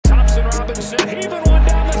Thompson-Robinson heaving one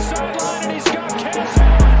down the sideline, and he's got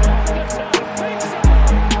Kazmeir over the top. Big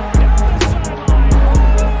side, down the sideline.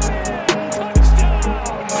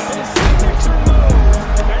 Touchdown! His signature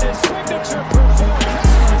move and his signature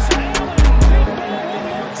performance. Allen, deep ball one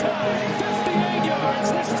more time. 58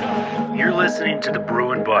 yards this time. You're listening to the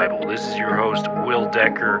Bruin Bible. This is your host, Will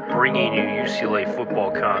Decker, bringing you UCLA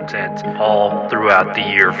football content all throughout the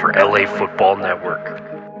year for LA Football Network.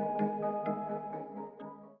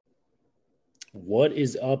 What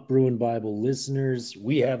is up, Bruin Bible listeners?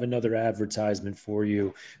 We have another advertisement for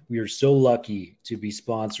you. We are so lucky to be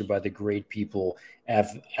sponsored by the great people at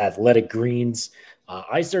Athletic Greens.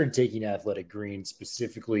 I started taking Athletic Greens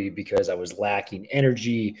specifically because I was lacking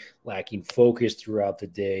energy, lacking focus throughout the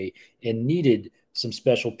day, and needed some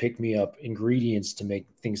special pick-me-up ingredients to make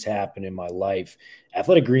things happen in my life.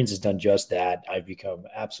 Athletic Greens has done just that. I've become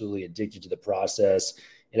absolutely addicted to the process.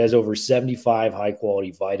 It has over 75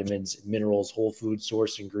 high-quality vitamins, minerals, whole food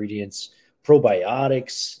source ingredients,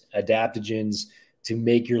 probiotics, adaptogens to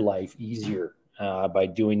make your life easier by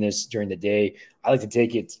doing this during the day. I like to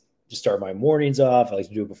take it to start my mornings off. I like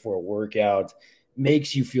to do it before a workout.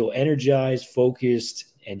 Makes you feel energized, focused,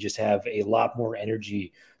 and just have a lot more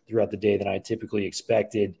energy throughout the day than I typically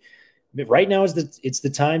expected. Right now it's the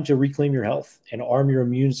time to reclaim your health and arm your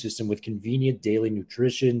immune system with convenient daily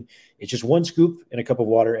nutrition. It's just one scoop and a cup of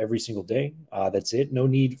water every single day. That's it. No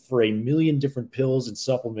need for a million different pills and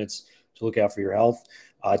supplements to look out for your health.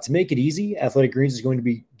 To make it easy, Athletic Greens is going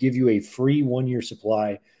to give you a free 1-year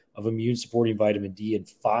supply of immune-supporting vitamin D and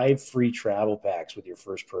 5 free travel packs with your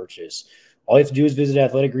first purchase. All you have to do is visit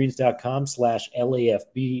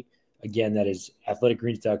athleticgreens.com/LAFB. Again, that is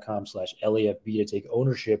athleticgreens.com/LAFB to take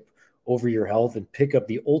ownership over your health and pick up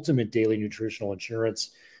the ultimate daily nutritional insurance.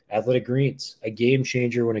 Athletic Greens, a game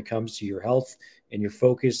changer when it comes to your health and your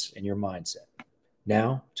focus and your mindset.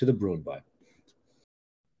 Now to the Bruin Bible.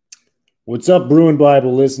 What's up, Bruin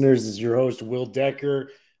Bible listeners? This is your host, Will Decker.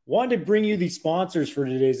 Wanted to bring you the sponsors for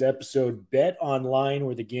today's episode, Bet Online,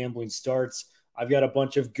 where the gambling starts. I've got a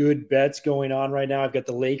bunch of good bets going on right now. I've got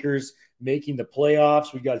the Lakers making the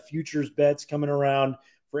playoffs. We've got futures bets coming around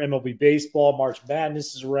for MLB baseball. March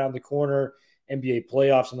Madness is around the corner. NBA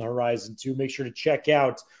playoffs on the horizon too. Make sure to check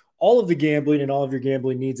out all of the gambling and all of your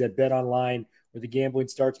gambling needs at Bet Online, where the gambling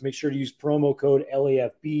starts. Make sure to use promo code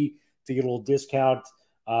LAFB to get a little discount.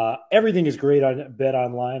 Everything is great on Bet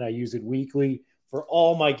Online. I use it weekly for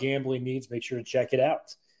all my gambling needs. Make sure to check it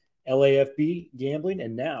out. LAFB gambling.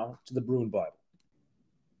 And now to the Bruin Bible.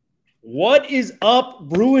 What is up,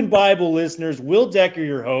 Bruin Bible listeners? Will Decker,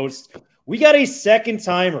 your host. We got a second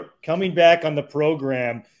timer coming back on the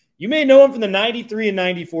program. You may know him from the 93 and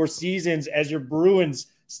 94 seasons as your Bruins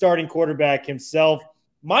starting quarterback himself.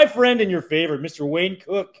 My friend and your favorite, Mr. Wayne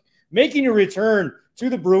Cook, making a return to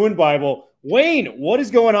the Bruin Bible. Wayne, what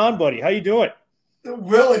is going on, buddy? How you doing?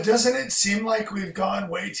 Will, doesn't it seem like we've gone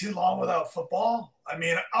way too long without football? I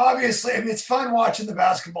mean, obviously, it's fun watching the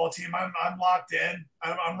basketball team. I'm locked in.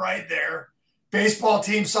 I'm right there. Baseball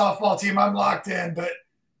team, softball team, I'm locked in. But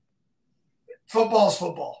football's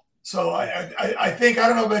football. So I think, I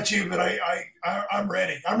don't know about you, but I'm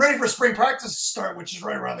ready. I'm ready for spring practice to start, which is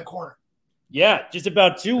right around the corner. Yeah, just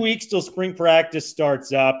about 2 weeks till spring practice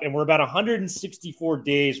starts up, and we're about 164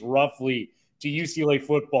 days roughly to UCLA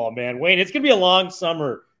football, man. Wayne, it's going to be a long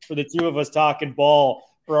summer for the two of us talking ball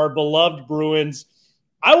for our beloved Bruins.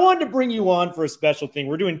 I wanted to bring you on for a special thing.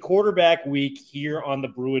 We're doing quarterback week here on the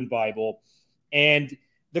Bruin Bible, and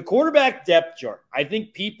the quarterback depth chart. I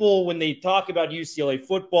think people, when they talk about UCLA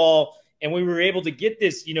football, and we were able to get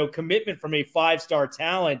this, commitment from a 5-star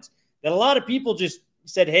talent, that a lot of people just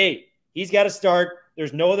said, hey, he's got to start.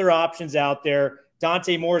 There's no other options out there.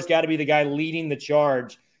 Dante Moore's got to be the guy leading the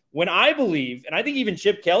charge. When I believe, and I think even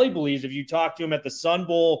Chip Kelly believes, if you talk to him at the Sun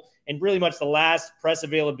Bowl and really much the last press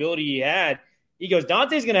availability he had, he goes,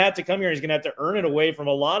 Dante's going to have to come here. He's going to have to earn it away from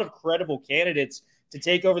a lot of credible candidates to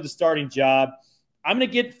take over the starting job. I'm going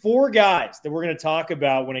to get 4 guys that we're going to talk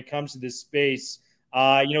about when it comes to this space.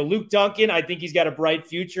 Luke Duncan, I think he's got a bright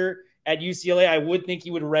future at UCLA. I would think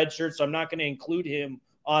he would redshirt, so I'm not going to include him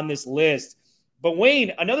on this list. But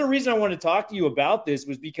Wayne, another reason I wanted to talk to you about this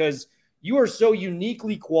was because you are so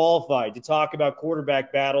uniquely qualified to talk about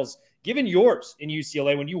quarterback battles, given yours in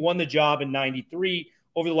UCLA when you won the job in 93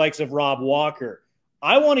 over the likes of Rob Walker.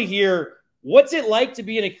 I want to hear, what's it like to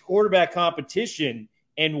be in a quarterback competition,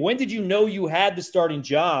 and when did you know you had the starting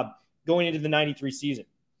job going into the 93 season?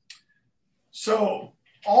 So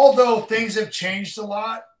although things have changed a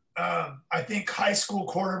lot, I think high school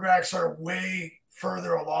quarterbacks are way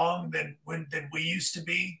further along than we used to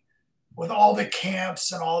be, with all the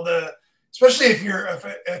camps and all the especially if you're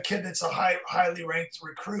a kid that's a highly ranked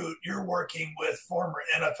recruit, you're working with former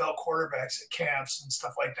NFL quarterbacks at camps and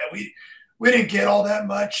stuff like that. We didn't get all that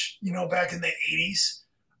much, back in the 80s.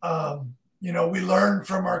 We learned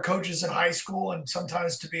from our coaches in high school, and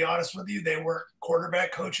sometimes, to be honest with you, they weren't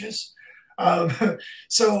quarterback coaches.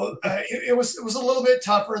 So it was a little bit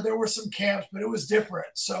tougher. There were some camps, but it was different.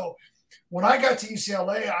 So when I got to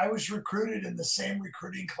UCLA, I was recruited in the same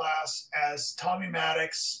recruiting class as Tommy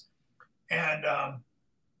Maddox and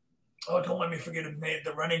don't let me forget his name,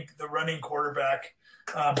 the running quarterback,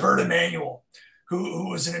 Bert Emanuel, who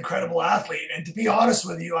was an incredible athlete. And to be honest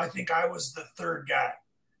with you, I think I was the third guy.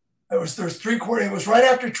 There's three quarters. It was right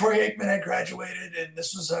after Troy Aikman had graduated, and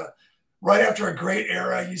this was right after a great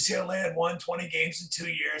era. UCLA had won 20 games in 2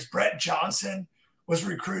 years. Brett Johnson was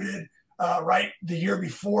recruited right the year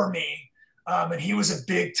before me, and he was a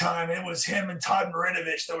big time. It was him and Todd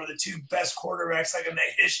Marinovich that were the two best quarterbacks in the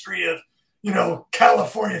history of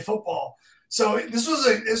California football. So it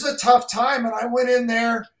was a tough time, and I went in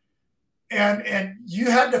there. And you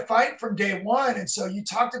had to fight from day one. And so you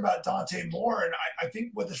talked about Dante Moore. And I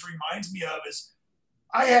think what this reminds me of is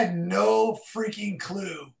I had no freaking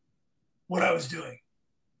clue what I was doing.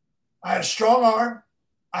 I had a strong arm.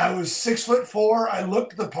 I was 6'4". I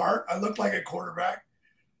looked the part. I looked like a quarterback.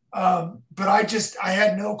 But I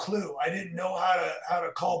had no clue. I didn't know how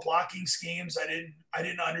to call blocking schemes. I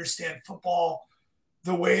didn't understand football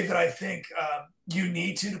the way that I think you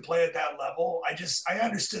need to play at that level. I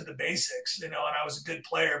understood the basics, and I was a good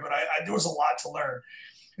player, but there was a lot to learn.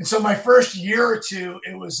 And so my first year or two,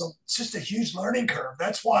 it was just a huge learning curve.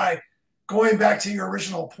 That's why, going back to your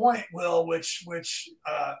original point, Will, which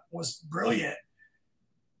was brilliant,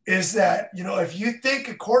 is that, if you think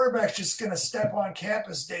a quarterback's just going to step on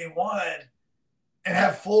campus day one and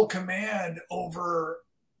have full command over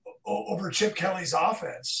Chip Kelly's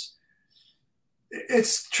offense,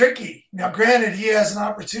 it's tricky. Now, granted, he has an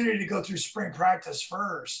opportunity to go through spring practice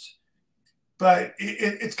first, but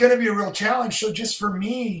it's going to be a real challenge. So just for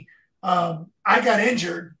me, I got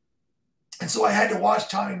injured, and so I had to watch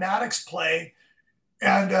Tommy Maddox play.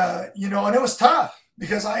 And, and it was tough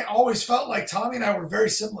because I always felt like Tommy and I were very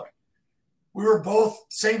similar. We were both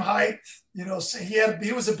same height. He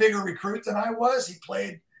was a bigger recruit than I was. He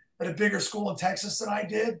played at a bigger school in Texas than I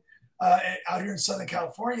did out here in Southern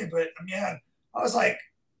California. But, man, I was like,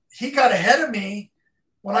 he got ahead of me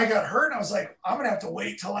when I got hurt. And I was like, I'm going to have to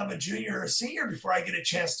wait till I'm a junior or a senior before I get a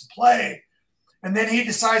chance to play. And then he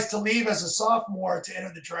decides to leave as a sophomore to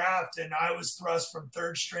enter the draft. And I was thrust from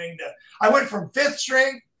third string I went from fifth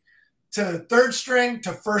string to third string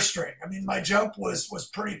to first string. I mean, my jump was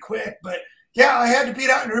pretty quick, but yeah, I had to beat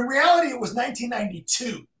out. And in reality, it was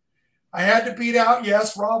 1992. I had to beat out,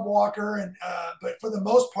 yes, Rob Walker. But for the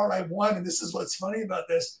most part, I won. And this is what's funny about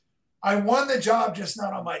this. I won the job, just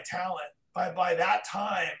not on my talent. By that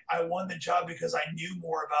time, I won the job because I knew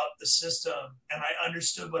more about the system and I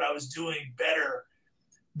understood what I was doing better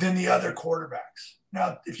than the other quarterbacks.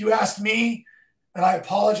 Now, if you ask me, and I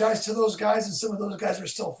apologize to those guys, and some of those guys are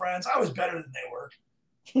still friends, I was better than they were.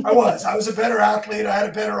 I was a better athlete. I had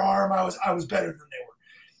a better arm. I was better than they were.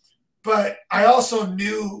 But I also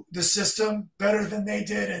knew the system better than they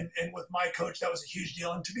did. And with my coach, that was a huge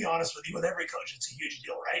deal. And to be honest with you, with every coach, it's a huge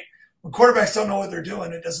deal, right? When quarterbacks don't know what they're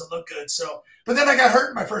doing, it doesn't look good. So, but then I got hurt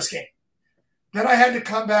in my first game. Then I had to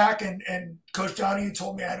come back, and Coach Donahue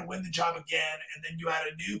told me I had to win the job again. And then you had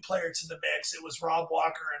a new player to the mix. It was Rob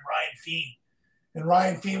Walker and Ryan Feen. And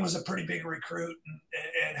Ryan Feen was a pretty big recruit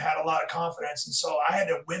and had a lot of confidence. And so I had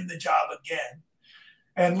to win the job again.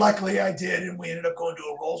 And luckily I did, and we ended up going to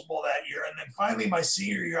a Rose Bowl that year. And then finally my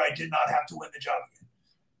senior year, I did not have to win the job again.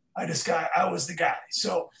 I was the guy.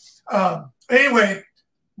 So anyway,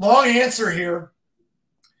 long answer here.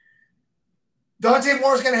 Dante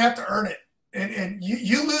Moore is going to have to earn it. And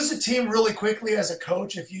you lose a team really quickly as a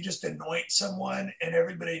coach if you just anoint someone and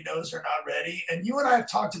everybody knows they're not ready. And you and I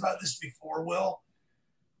have talked about this before, Will.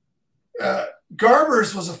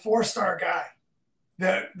 Garbers was a 4-star guy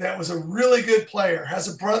that was a really good player,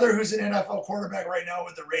 has a brother who's an NFL quarterback right now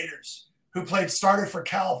with the Raiders, who started for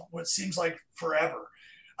Cal, what seems like forever.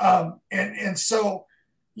 And so,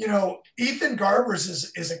 Ethan Garbers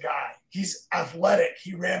is a guy. He's athletic.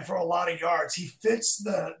 He ran for a lot of yards. He fits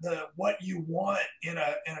the what you want in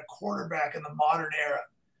a quarterback in the modern era.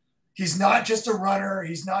 He's not just a runner.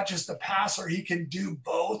 He's not just a passer. He can do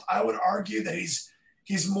both. I would argue that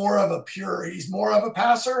he's more of a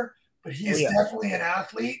passer, but he is definitely an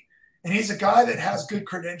athlete, and he's a guy that has good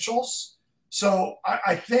credentials. So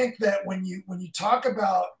I think that when you talk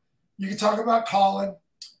about, you can talk about Collin,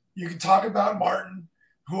 you can talk about Martin,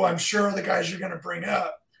 who I'm sure are the guys you're going to bring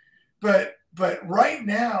up. But right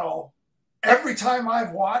now, every time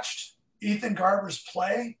I've watched Ethan Garbers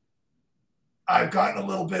play, I've gotten a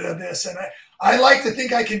little bit of this. And I like to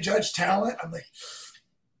think I can judge talent. I'm like,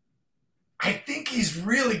 I think he's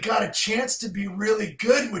really got a chance to be really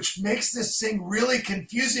good, which makes this thing really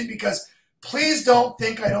confusing because please don't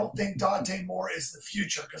think I don't think Dante Moore is the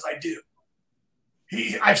future, because I do.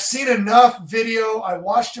 I've seen enough video. I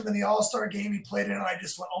watched him in the All-Star game he played in, and I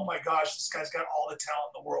just went, oh, my gosh, this guy's got all the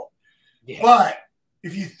talent in the world. Yeah. But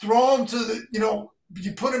if you throw him to the,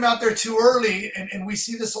 you put him out there too early, and we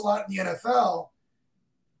see this a lot in the NFL,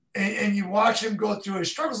 and you watch him go through his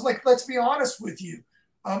struggles. Like, let's be honest with you.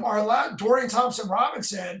 Our Dorian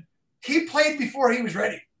Thompson-Robinson, he played before he was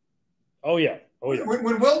ready. Oh, yeah. Oh, yeah.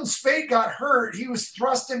 When Wilton Speight got hurt, he was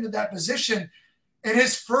thrust into that position. In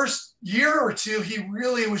his first year or two, he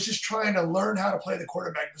really was just trying to learn how to play the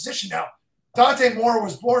quarterback position. Now, Dante Moore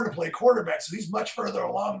was born to play quarterback, so he's much further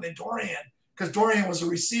along than Dorian, because Dorian was a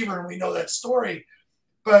receiver, and we know that story.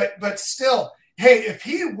 But still, hey, if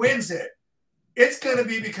he wins it, it's going to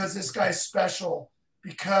be because this guy's special.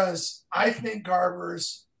 Because I think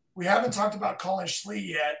Garbers, we haven't talked about Collin Schlee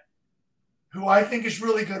yet, who I think is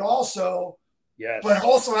really good also, yes, but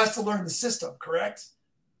also has to learn the system, correct?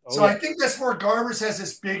 Oh, so yeah. I think that's where Garbers has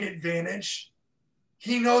this big advantage.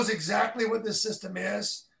 He knows exactly what this system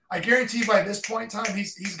is. I guarantee by this point in time,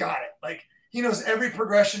 he's got it. Like, he knows every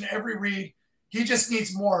progression, every read. He just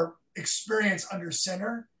needs more experience under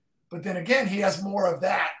center. But then again, he has more of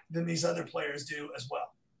that than these other players do as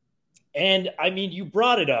well. And, I mean, you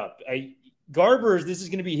brought it up. Garbers, this is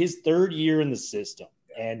going to be his third year in the system.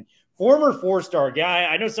 And former four-star guy,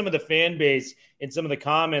 I know some of the fan base and some of the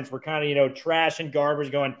comments were kind of, trashing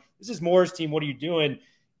Garbers, going, this is Moore's team, what are you doing?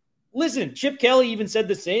 Listen, Chip Kelly even said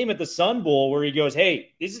the same at the Sun Bowl, where he goes,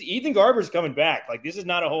 hey, this is Ethan Garbers coming back. Like, this is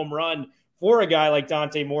not a home run for a guy like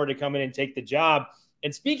Dante Moore to come in and take the job.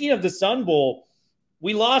 And speaking of the Sun Bowl,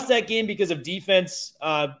 we lost that game because of defense,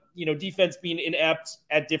 defense being inept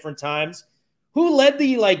at different times. Who led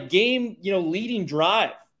the game, leading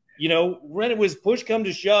drive? When it was push come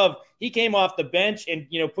to shove, he came off the bench and,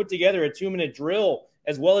 put together a 2-minute drill,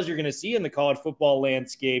 as well as you're going to see in the college football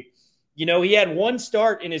landscape. He had one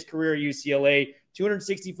start in his career at UCLA,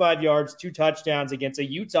 265 yards, 2 touchdowns against a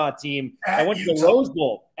Utah team that went to the Rose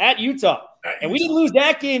Bowl at Utah. And we didn't lose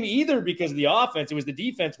that game either because of the offense. It was the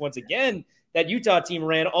defense once again. That Utah team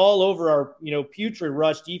ran all over our, putrid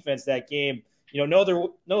rush defense that game. No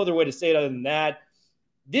other way to say it other than that.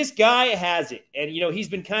 This guy has it. And, he's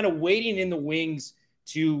been kind of waiting in the wings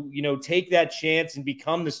to, take that chance and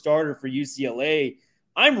become the starter for UCLA.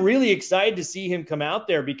 I'm really excited to see him come out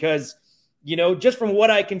there because, just from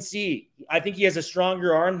what I can see, I think he has a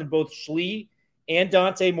stronger arm than both Schlee and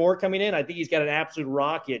Dante Moore coming in. I think he's got an absolute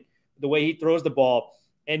rocket the way he throws the ball.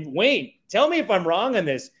 And Wayne, tell me if I'm wrong on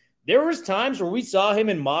this. There was times where we saw him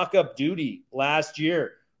in mock-up duty last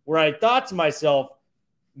year where I thought to myself,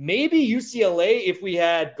 maybe UCLA, if we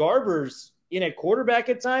had Garbers in at quarterback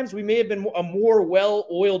at times, we may have been a more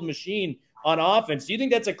well-oiled machine on offense. Do you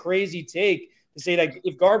think that's a crazy take to say that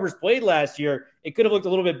if Garbers played last year, it could have looked a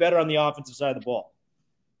little bit better on the offensive side of the ball?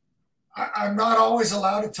 I'm not always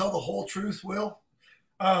allowed to tell the whole truth, Will.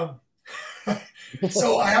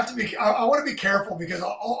 So I want to be careful because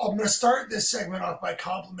I'm going to start this segment off by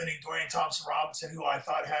complimenting Dorian Thompson-Robinson, who I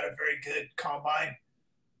thought had a very good combine.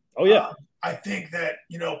 Oh, yeah. I think that,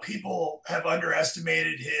 people have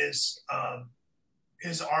underestimated his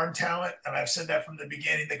arm talent. And I've said that from the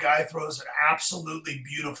beginning. The guy throws an absolutely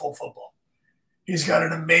beautiful football. He's got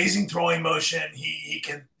an amazing throwing motion.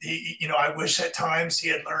 I wish at times he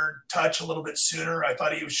had learned touch a little bit sooner. I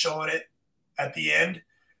thought he was showing it at the end.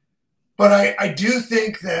 But I do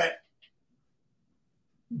think that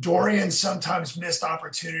Dorian sometimes missed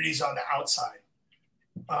opportunities on the outside.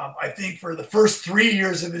 I think for the first 3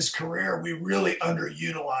 years of his career, we really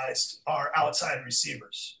underutilized our outside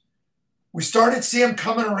receivers. We started seeing him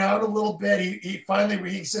coming around a little bit. He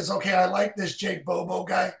finally says, okay, I like this Jake Bobo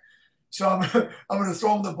guy, so I'm going to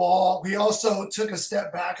throw him the ball. He also took a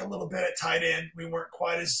step back a little bit at tight end. We weren't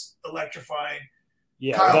quite as electrifying.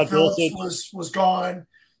 Yeah, Kyle Phillips was gone.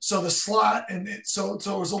 So the slot, so it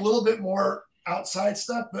was a little bit more outside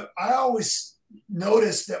stuff. But I always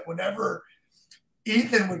noticed that whenever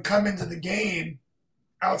Ethan would come into the game,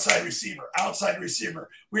 outside receiver,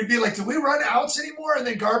 we'd be like, do we run outs anymore? And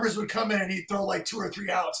then Garbers would come in and he'd throw like 2 or 3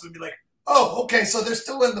 outs. We'd be like, oh, okay, so they're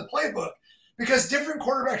still in the playbook. Because different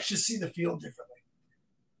quarterbacks just see the field differently.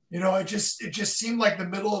 It just seemed like the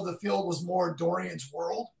middle of the field was more Dorian's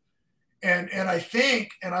world. And I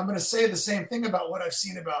think, and I'm going to say the same thing about what I've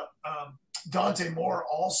seen about Dante Moore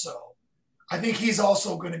also, I think he's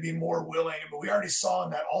also going to be more willing. But we already saw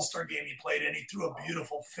in that All-Star game he played in, he threw a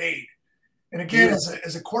beautiful fade. And again,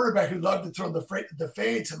 as a quarterback who loved to throw the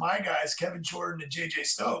fade to my guys, Kevin Jordan and J.J.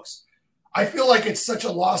 Stokes, I feel like it's such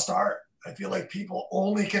a lost art. I feel like people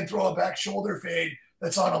only can throw a back shoulder fade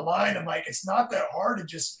that's on a line. I'm like, it's not that hard to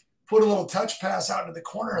just put a little touch pass out into the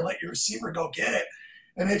corner and let your receiver go get it.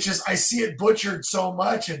 And it's just, I see it butchered so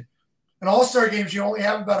much. And in All-Star games, you only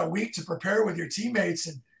have about a week to prepare with your teammates.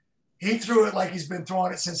 And he threw it like he's been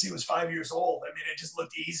throwing it since he was 5 years old. I mean, it just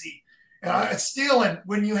looked easy. And it's stealing.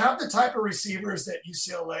 When you have the type of receivers that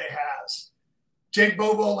UCLA has, Jake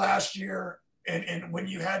Bobo last year, and when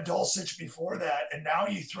you had Dulcich before that, and now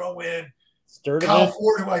you throw in Kyle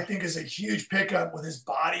Ford, who I think is a huge pickup with his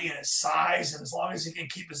body and his size, and as long as he can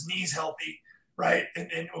keep his knees healthy, right?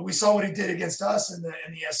 And we saw what he did against us in the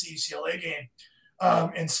SC UCLA game,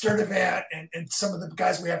 and Sturdivant and some of the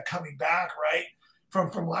guys we have coming back, right,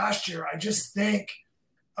 from last year. I just think,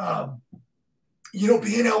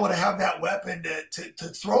 being able to have that weapon to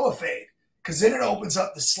throw a fade, because then it opens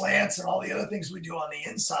up the slants and all the other things we do on the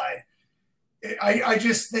inside. I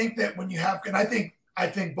just think that when you have, and I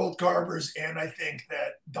think both Garbers and I think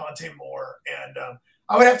that Dante Moore, and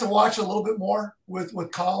I would have to watch a little bit more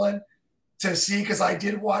with Collin to see, because I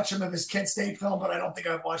did watch some of his Kent State film, but I don't think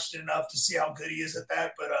I've watched it enough to see how good he is at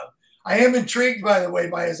that. But I am intrigued, by the way,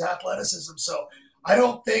 by his athleticism. So I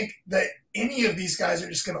don't think that any of these guys are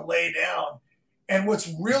just going to lay down. And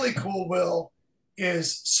what's really cool, Will,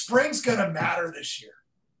 is spring's going to matter this year.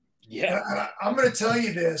 Yeah. And I'm going to tell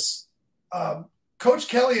you this. Coach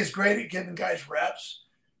Kelly is great at giving guys reps,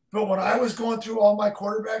 but when I was going through all my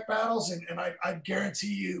quarterback battles, and I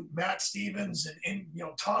guarantee you Matt Stevens and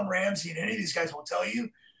Tom Ramsey and any of these guys will tell you,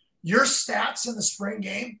 your stats in the spring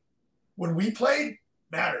game when we played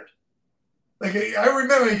mattered. Like, I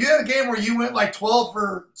remember you had a game where you went like 12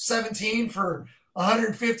 for 17 for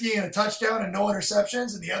 150 and a touchdown and no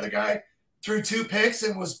interceptions, and the other guy threw 2 picks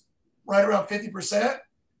and was right around 50%.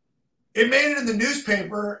 It made it in the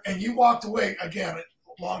newspaper, and you walked away, again,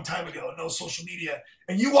 a long time ago, no social media,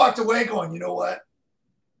 and you walked away going, you know what?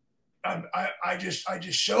 I just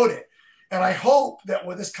showed it. And I hope that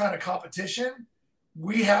with this kind of competition,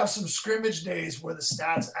 we have some scrimmage days where the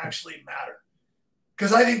stats actually matter,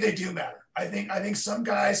 because I think they do matter. I think some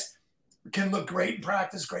guys can look great in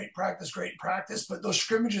practice, great in practice, but those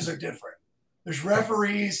scrimmages are different. There's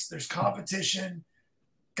referees, there's competition.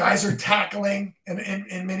 Guys are tackling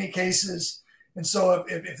in many cases. And so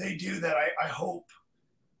if they do that, I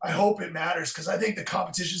hope it matters, because I think the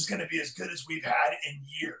competition is going to be as good as we've had in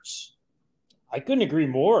years. I couldn't agree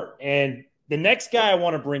more. And the next guy I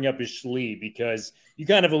want to bring up is Schlee, because you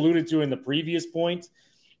kind of alluded to in the previous point.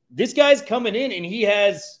 This guy's coming in and he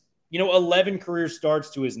has, 11 career starts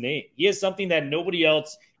to his name. He has something that nobody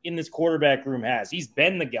else in this quarterback room has. He's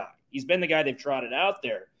been the guy. He's been the guy they've trotted out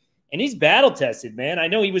there. And he's battle-tested, man. I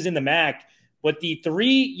know he was in the MAC, but the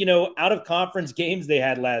 3, out-of-conference games they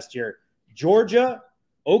had last year, Georgia,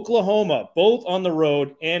 Oklahoma, both on the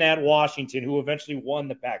road, and at Washington, who eventually won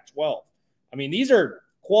the Pac-12. I mean, these are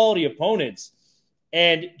quality opponents.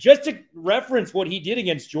 And just to reference what he did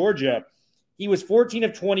against Georgia, he was 14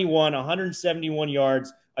 of 21, 171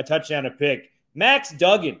 yards, a touchdown, a pick. Max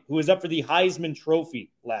Duggan, who was up for the Heisman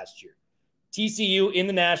Trophy last year. TCU in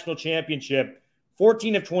the national championship,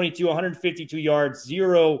 14 of 22, 152 yards,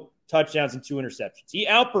 0 touchdowns, and 2 interceptions. He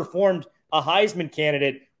outperformed a Heisman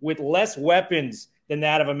candidate with less weapons than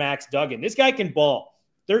that of a Max Duggan. This guy can ball.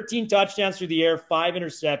 13 touchdowns through the air, 5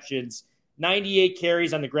 interceptions, 98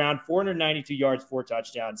 carries on the ground, 492 yards, 4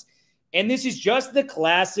 touchdowns. And this is just the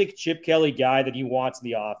classic Chip Kelly guy that he wants in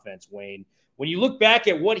the offense, Wayne. When you look back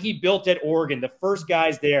at what he built at Oregon, the first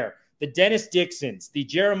guys there, the Dennis Dixons, the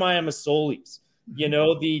Jeremiah Masolis,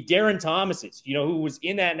 the Darren Thomases, who was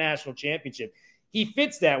in that national championship. He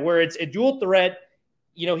fits that where it's a dual threat.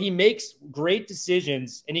 He makes great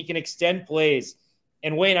decisions and he can extend plays.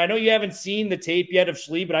 And Wayne, I know you haven't seen the tape yet of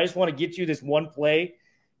Schlee, but I just want to get you this one play.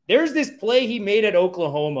 There's this play he made at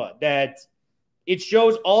Oklahoma that it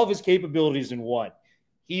shows all of his capabilities in one.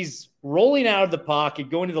 He's rolling out of the pocket,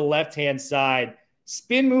 going to the left-hand side,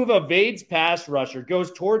 spin move, evades pass rusher,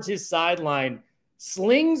 goes towards his sideline,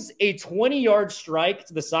 slings a 20-yard strike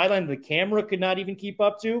to the sideline the camera could not even keep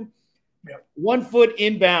up to. Yep. 1 foot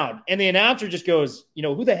inbound. And the announcer just goes,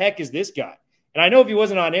 who the heck is this guy? And I know if he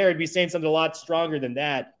wasn't on air, he'd be saying something a lot stronger than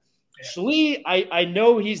that. Yeah. Schlee, I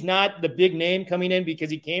know he's not the big name coming in because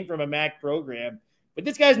he came from a MAC program, but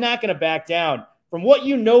this guy's not going to back down. From what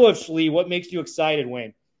you know of Schlee, what makes you excited,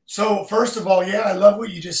 Wayne? So first of all, I love what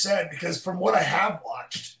you just said, because from what I have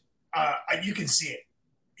watched, you can see it.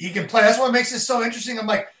 He can play. That's what makes it so interesting. I'm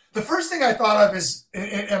like, The first thing I thought of is,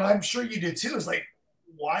 and I'm sure you did too, is like,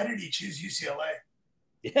 why did he choose UCLA?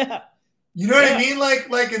 Yeah. You know what I mean?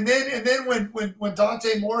 Like, and then when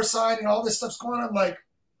Dante Moore signed and all this stuff's going on, I'm like,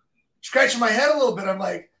 scratching my head a little bit. I'm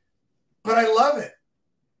like, but I love it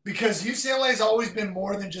because UCLA has always been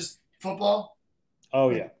more than just football. Oh,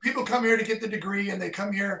 yeah. People come here to get the degree, and they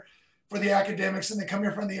come here for the academics, and they come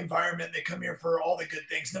here for the environment. And they come here for all the good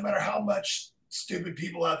things, no matter how much stupid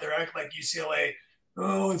people out there act like UCLA.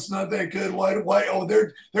 Oh, it's not that good. Why? Oh,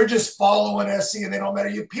 they're just following SC, and they don't matter.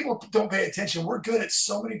 People don't pay attention. We're good at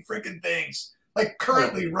so many freaking things. Like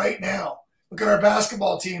currently, right now, look at our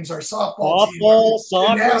basketball teams, our softball teams,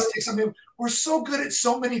 gymnastics. I mean, we're so good at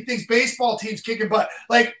so many things. Baseball teams kicking butt.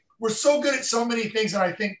 Like, we're so good at so many things. And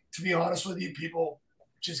I think, to be honest with you, people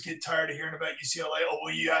just get tired of hearing about UCLA. Oh,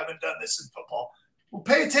 well, you haven't done this in football. Well,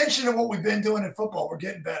 pay attention to what we've been doing in football. We're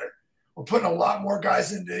getting better. We're putting a lot more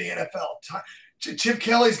guys into the NFL. Chip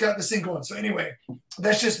Kelly's got this thing going. So anyway,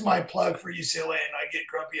 that's just my plug for UCLA, and I get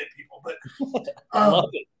grumpy at people. But I love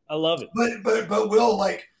it. I love it. But Will,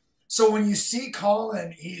 like, so when you see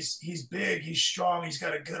Collin, he's big, he's strong, he's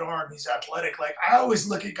got a good arm, he's athletic. Like, I always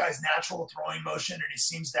look at guys' natural throwing motion, and he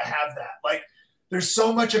seems to have that. Like, there's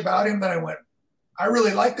so much about him that I went, I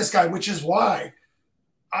really like this guy, which is why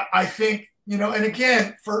I think, you know, and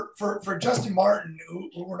again, for Justyn Martin, who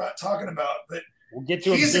we're not talking about, but we'll get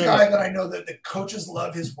to he's a guy that I know that the coaches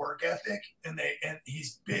love his work ethic, and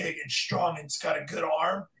he's big and strong and he's got a good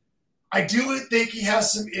arm. I do think he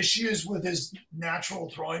has some issues with his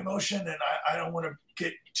natural throwing motion, and I don't want to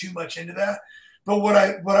get too much into that. But what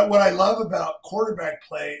I love about quarterback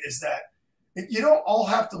play is that you don't all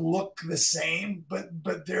have to look the same,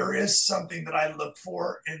 but there is something that I look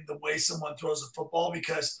for in the way someone throws a football,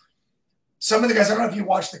 because some of the guys, I don't know if you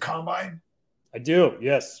watch the combine. I do,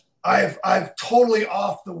 yes. I've totally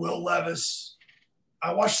off the Will Levis.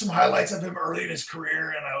 I watched some highlights of him early in his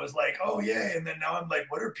career, and I was like, oh, yeah. And then now I'm like,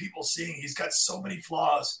 what are people seeing? He's got so many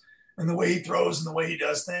flaws in the way he throws and the way he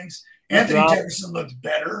does things. Anthony Jefferson looked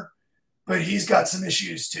better, but he's got some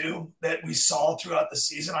issues too that we saw throughout the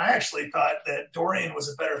season. I actually thought that Dorian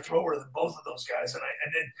was a better thrower than both of those guys.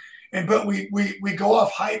 But we go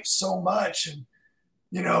off hype so much, and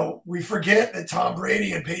you know, we forget that Tom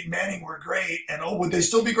Brady and Peyton Manning were great. And, oh, would they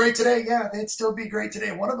still be great today? Yeah, they'd still be great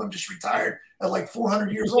today. One of them just retired at like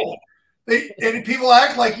 400 years old. And people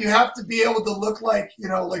act like you have to be able to look like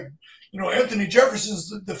Anthony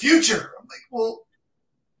Jefferson's the future. I'm like, well,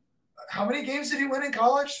 how many games did he win in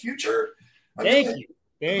college? Future? Thank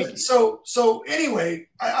you. So anyway,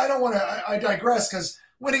 I don't want to – I digress, because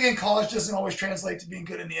winning in college doesn't always translate to being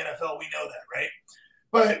good in the NFL. We know that, right?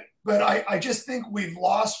 But I just think we've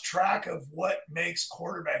lost track of what makes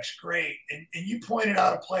quarterbacks great. And you pointed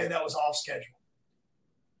out a play that was off schedule.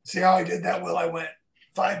 See how I did that, Will? I went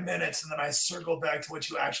 5 minutes, and then I circled back to what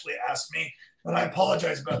you actually asked me. And I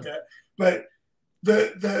apologize about that. But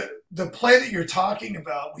the play that you're talking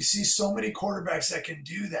about, we see so many quarterbacks that can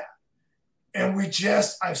do that. And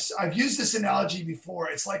I've used this analogy before.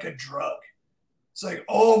 It's like a drug. It's like,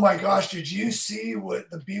 oh my gosh, did you see what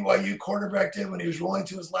the BYU quarterback did when he was rolling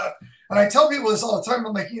to his left? And I tell people this all the time.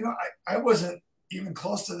 I'm like, you know, I wasn't even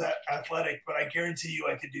close to that athletic, but I guarantee you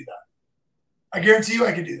I could do that. I guarantee you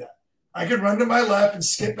I could do that. I could run to my left and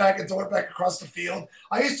skip back and throw it back across the field.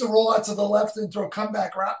 I used to roll out to the left and throw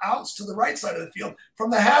comeback outs to the right side of the field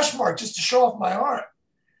from the hash mark just to show off my arm.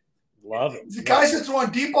 Love it. The guys that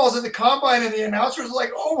throwing deep balls at the combine, and the announcers are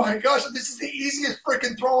like, oh my gosh, this is the easiest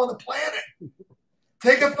freaking throw on the planet.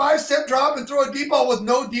 Take a 5-step drop and throw a deep ball with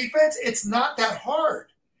no defense. It's not that hard.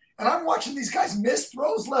 And I'm watching these guys miss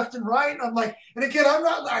throws left and right. And I'm like, and again, I'm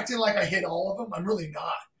not acting like I hit all of them. I'm really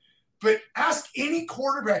not. But ask any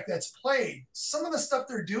quarterback that's played. Some of the stuff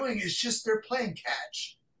they're doing is just they're playing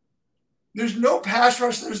catch. There's no pass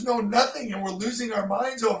rush. There's no nothing. And we're losing our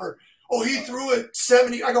minds over, oh, he threw it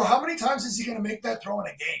 70. I go, how many times is he going to make that throw in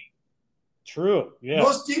a game? True. Yeah.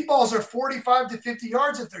 Most deep balls are 45 to 50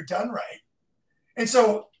 yards if they're done right. And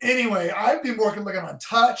so, anyway, I've been looking on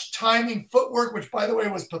touch, timing, footwork, which, by the way,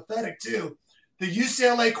 was pathetic too. The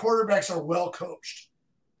UCLA quarterbacks are well coached.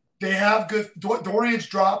 They have good – Dorian's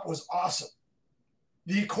drop was awesome.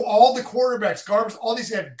 All the quarterbacks, Garbers, all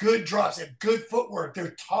these have good drops. They have good footwork.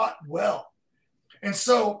 They're taught well. And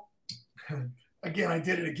so, again, I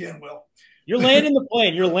did it again, Will. You're landing the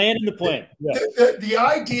plane. You're landing the plane. Yeah. The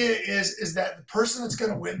idea is that the person that's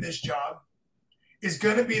going to win this job is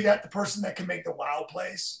going to be the person that can make the wow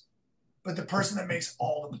plays, but the person that makes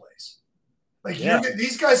all the plays. Like,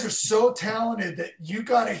 these guys are so talented that you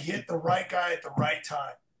got to hit the right guy at the right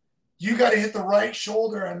time. You got to hit the right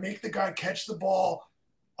shoulder and make the guy catch the ball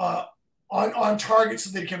on target so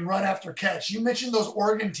they can run after catch. You mentioned those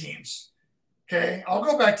Oregon teams. Okay, I'll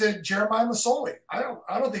go back to Jeremiah Masoli. I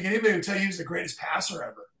don't think anybody would tell you he was the greatest passer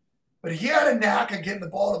ever, but he had a knack of getting the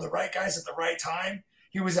ball to the right guys at the right time.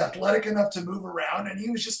 He was athletic enough to move around, and he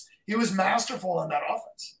was masterful on that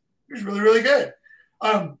offense. He was really, really good.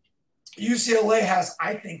 UCLA has,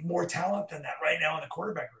 I think, more talent than that right now in the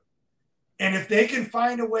quarterback room. And if they can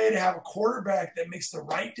find a way to have a quarterback that makes the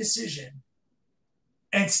right decision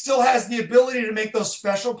and still has the ability to make those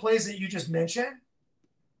special plays that you just mentioned,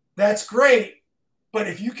 that's great. But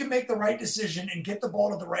if you can make the right decision and get the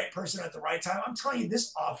ball to the right person at the right time, I'm telling you,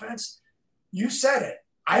 this offense, you said it.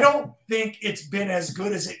 I don't think it's been as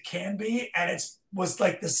good as it can be, and it was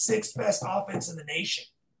like the 6th best offense in the nation.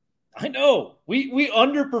 I know. We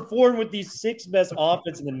underperform with these 6th best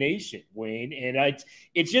offense in the nation, Wayne, and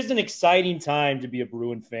it's just an exciting time to be a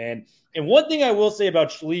Bruin fan. And one thing I will say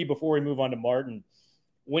about Schlee before we move on to Martin,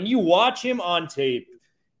 when you watch him on tape,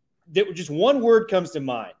 just one word comes to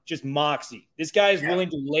mind, just moxie. This guy is willing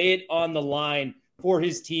to lay it on the line for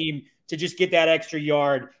his team to just get that extra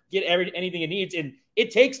yard, get anything it needs. And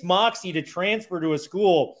it takes moxie to transfer to a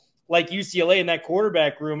school like UCLA in that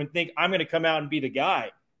quarterback room and think, I'm going to come out and be the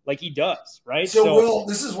guy like he does, right? So, Will,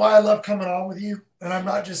 this is why I love coming on with you. And I'm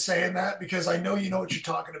not just saying that because I know you know what you're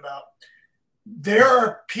talking about. There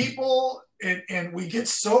are people – and we get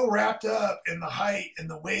so wrapped up in the height and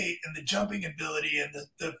the weight and the jumping ability and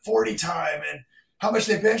the 40 time and how much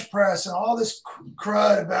they bench press and all this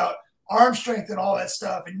crud about arm strength and all that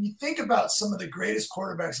stuff. And you think about some of the greatest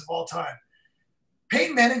quarterbacks of all time.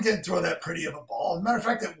 Peyton Manning didn't throw that pretty of a ball. As a matter of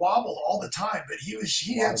fact, it wobbled all the time, but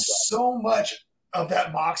he had so much of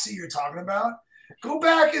that moxie you're talking about. Go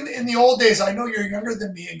back in the old days. I know you're younger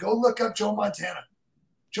than me, and go look up Joe Montana.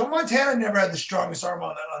 Joe Montana never had the strongest arm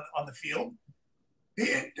on the field.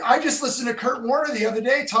 I just listened to Kurt Warner the other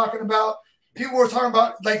day talking about – people were talking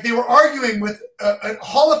about – like they were arguing with a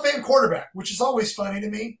Hall of Fame quarterback, which is always funny to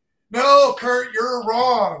me. No, Kurt, you're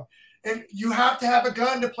wrong. And you have to have a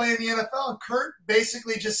gun to play in the NFL. And Kurt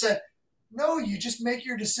basically just said, no, you just make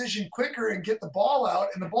your decision quicker and get the ball out,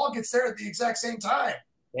 and the ball gets there at the exact same time.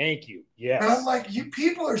 Thank you. Yes. And I'm like, you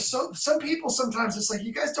people are so – some people sometimes it's like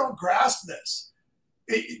you guys don't grasp this.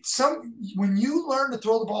 When you learn to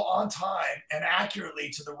throw the ball on time and accurately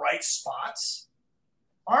to the right spots,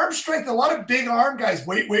 arm strength, a lot of big arm guys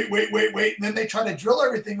wait, and then they try to drill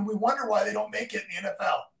everything, and we wonder why they don't make it in the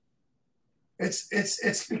NFL. It's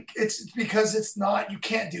because it's not, you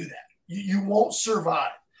can't do that. You won't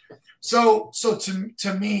survive. So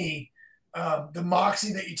to me, the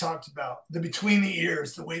moxie that you talked about, the between the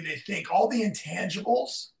ears, the way they think, all the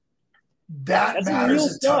intangibles, that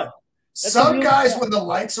matters a ton. Some guys, when the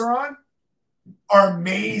lights are on, are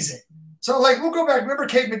amazing. So, like, we'll go back. Remember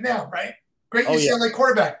Cade McNown, right? Great UCLA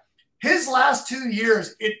quarterback. His last 2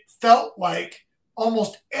 years, it felt like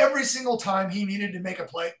almost every single time he needed to make a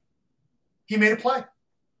play, he made a play.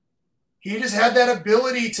 He just had that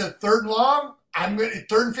ability to third and long,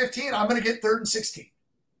 third and 15, I'm going to get third and 16.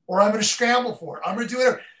 Or I'm going to scramble for it. I'm going to do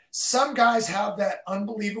whatever. Some guys have that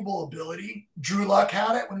unbelievable ability. Drew Luck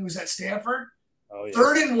had it when he was at Stanford. Oh, yeah.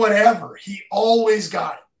 Third and whatever, he always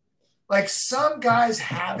got it. Like some guys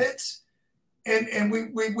have it, and we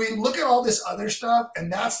look at all this other stuff,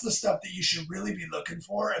 and that's the stuff that you should really be looking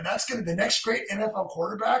for. And that's going to be the next great NFL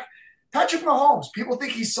quarterback. Patrick Mahomes, people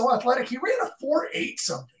think he's so athletic. He ran a 4.8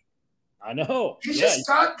 something. I know. He's just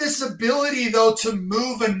got this ability, though, to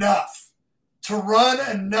move enough, to run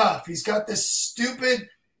enough. He's got this stupid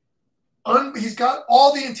he's got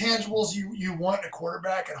all the intangibles you want in a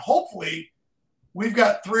quarterback, and hopefully – we've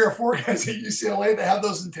got 3 or 4 guys at UCLA that have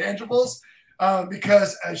those intangibles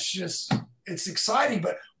because it's exciting,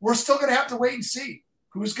 but we're still going to have to wait and see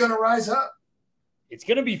who's going to rise up. It's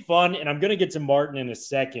going to be fun, and I'm going to get to Martin in a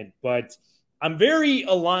second, but I'm very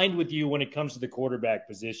aligned with you when it comes to the quarterback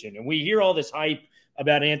position. And we hear all this hype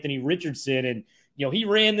about Anthony Richardson, and he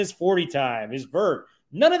ran this 40 time, his vert.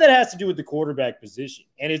 None of that has to do with the quarterback position.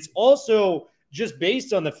 And it's also just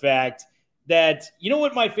based on the fact that,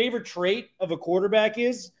 what my favorite trait of a quarterback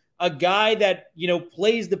is? A guy that,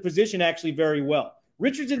 plays the position actually very well.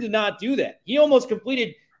 Richardson did not do that. He almost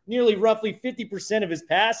completed nearly roughly 50% of his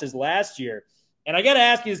passes last year. And I got to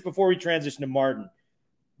ask you this before we transition to Martin.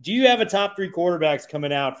 Do you have a top 3 quarterbacks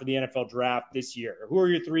coming out for the NFL draft this year? Or who are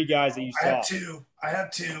your 3 guys that you saw? I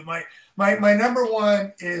have two. My number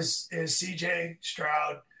 1 is CJ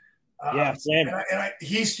Stroud. Yeah, same. And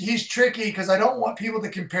he's tricky because I don't want people to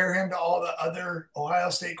compare him to all the other Ohio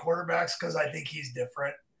State quarterbacks because I think he's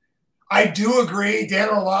different. I do agree. Dan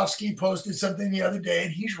Orlovsky posted something the other day,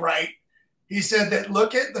 and he's right. He said that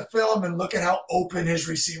look at the film and look at how open his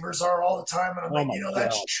receivers are all the time. And I'm like,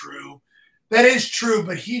 that's true. That is true,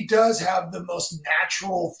 but he does have the most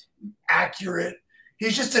natural, accurate.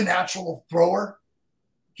 He's just a natural thrower.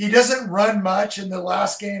 He doesn't run much. In the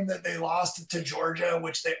last game that they lost to Georgia,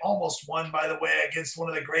 which they almost won, by the way, against one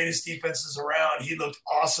of the greatest defenses around, he looked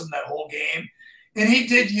awesome that whole game. And he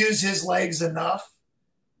did use his legs enough.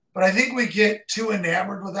 But I think we get too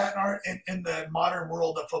enamored with that in the modern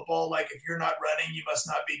world of football. Like, if you're not running, you must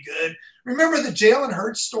not be good. Remember the Jalen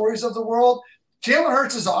Hurts stories of the world? Jalen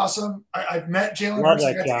Hurts is awesome. I've met Jalen Hurts.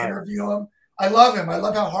 I got to interview him. I love him. I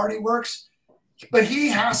love how hard he works. But he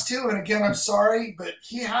has to, and again, I'm sorry, but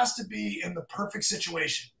he has to be in the perfect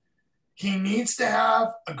situation. He needs to have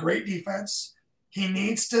a great defense. He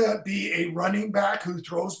needs to be a running back who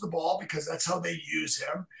throws the ball because that's how they use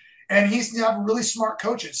him. And he's to have really smart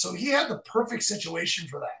coaches. So he had the perfect situation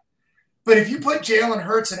for that. But if you put Jalen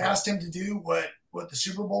Hurts and asked him to do what the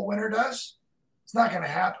Super Bowl winner does, it's not going to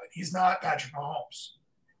happen. He's not Patrick Mahomes.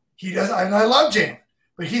 He does, and I love Jalen,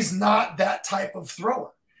 but he's not that type of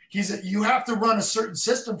thrower. You have to run a certain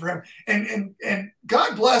system for him. And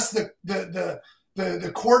God bless the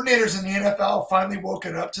coordinators in the NFL finally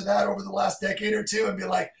woken up to that over the last decade or two and be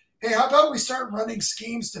like, hey, how about we start running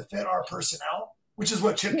schemes to fit our personnel, which is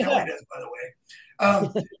what Chip Kelly does, by the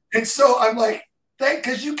way. And so I'm like,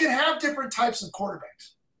 because you can have different types of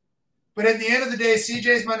quarterbacks. But at the end of the day, CJ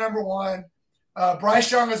is my number one.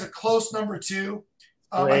 Bryce Young is a close number two.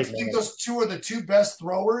 I think those two are the two best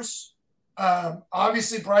throwers.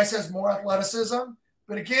 Obviously, Bryce has more athleticism.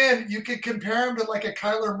 But again, you could compare him to like a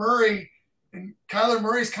Kyler Murray. And Kyler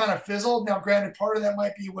Murray's kind of fizzled. Now, granted, part of that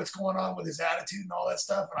might be what's going on with his attitude and all that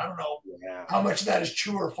stuff. And I don't know how much of that is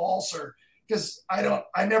true or false, or because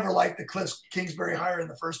I never liked the Cliff Kingsbury hire in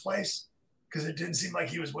the first place because it didn't seem like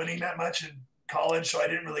he was winning that much in college. So I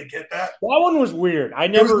didn't really get that. That one was weird. I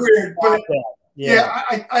never was weird, but that. Yeah,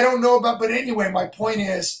 I don't know about, but anyway, my point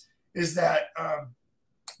is that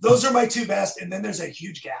those are my two best, and then there's a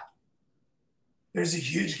huge gap. There's a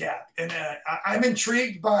huge gap, and I'm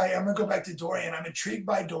intrigued by. I'm going to go back to Dorian. I'm intrigued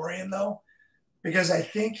by Dorian though, because I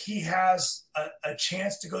think he has a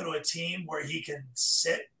chance to go to a team where he can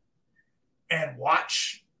sit and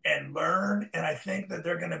watch and learn, and I think that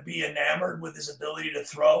they're going to be enamored with his ability to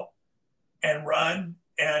throw and run,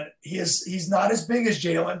 and he's not as big as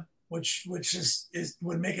Jalen. Which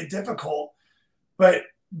would make it difficult, but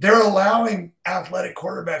they're allowing athletic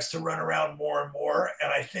quarterbacks to run around more and more, and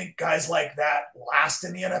I think guys like that last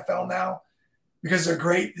in the NFL now because they're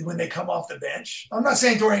great when they come off the bench. I'm not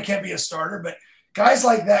saying Dorian can't be a starter, but guys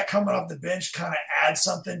like that coming off the bench kind of add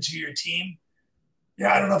something to your team.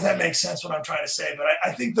 Yeah, I don't know if that makes sense what I'm trying to say, but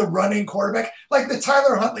I think the running quarterback, like the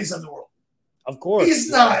Tyler Huntleys of the world, of course, he's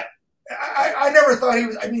not. I never thought he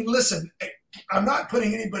was. I mean, listen. I'm not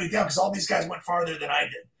putting anybody down because all these guys went farther than I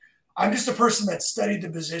did. I'm just a person that studied the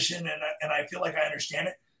position, and I feel like I understand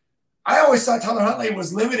it. I always thought Tyler Huntley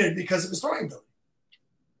was limited because of his throwing ability.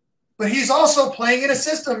 But he's also playing in a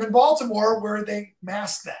system in Baltimore where they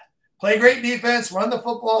mask that. Play great defense, run the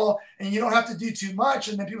football, and you don't have to do too much.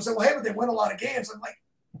 And then people say, well, hey, but they win a lot of games. I'm like,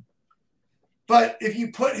 but if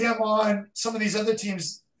you put him on some of these other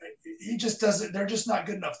teams, he just doesn't – they're just not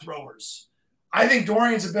good enough throwers. I think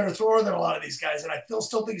Dorian's a better thrower than a lot of these guys, and I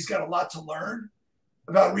still think he's got a lot to learn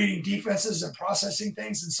about reading defenses and processing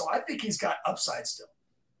things, and so I think he's got upside still.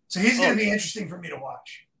 So he's going to be interesting for me to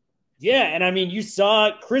watch. Yeah, and I mean, you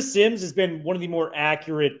saw Chris Sims has been one of the more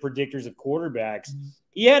accurate predictors of quarterbacks.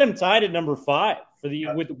 He had him tied at number 5 for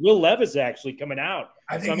with Will Levis actually coming out.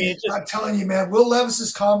 I think I'm telling you, man, Will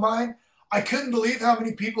Levis's combine, I couldn't believe how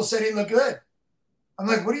many people said he looked good. I'm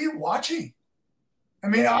like, what are you watching? I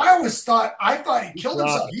mean, I thought he killed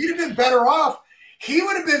himself. He'd have been better off. He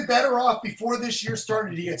would have been better off before this year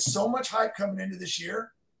started. He had so much hype coming into this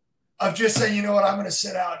year of just saying, you know what, I'm going to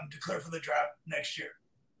sit out and declare for the draft next year.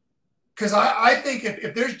 Because I think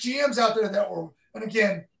if there's GMs out there that were, and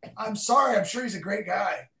again, I'm sorry, I'm sure he's a great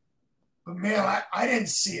guy. But, man, I didn't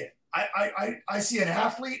see it. I see an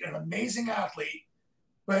athlete, an amazing athlete.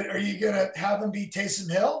 But are you going to have him be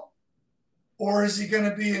Taysom Hill? Or is he going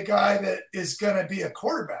to be a guy that is going to be a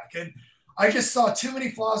quarterback? And I just saw too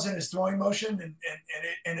many flaws in his throwing motion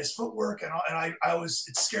and his footwork, and I was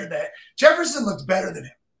scared that Jefferson looks better than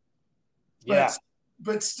him.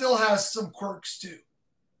 But still has some quirks too.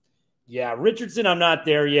 Yeah, Richardson, I'm not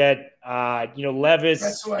there yet. Levis.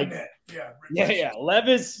 That's what I meant. Yeah,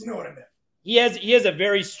 Levis. You know what I meant. He has a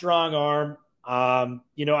very strong arm.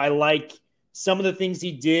 I like some of the things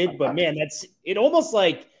he did, but man, it almost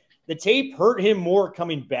like the tape hurt him more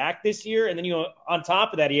coming back this year. And then, on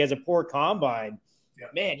top of that, he has a poor combine.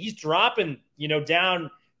 man, he's dropping, down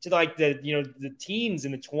to like the teens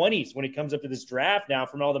and the 20s when it comes up to this draft now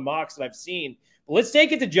from all the mocks that I've seen. But let's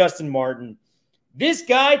take it to Justyn Martin. This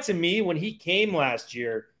guy, to me, when he came last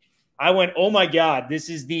year, I went, oh my God, this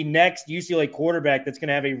is the next UCLA quarterback that's going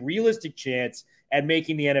to have a realistic chance at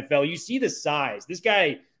making the NFL. You see the size. This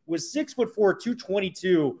guy was 6'4",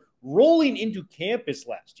 222, rolling into campus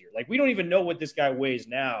last year. Like, we don't even know what this guy weighs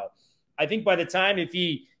now. I think by the time, if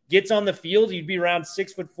he gets on the field, he'd be around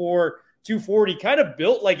 6'4", 240, kind of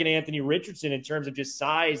built like an Anthony Richardson in terms of just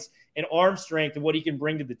size and arm strength and what he can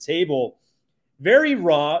bring to the table. Very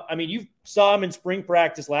raw. I mean, you saw him in spring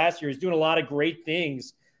practice last year. He's doing a lot of great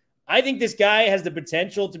things. I think this guy has the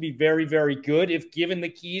potential to be very, very good if given the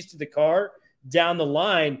keys to the car down the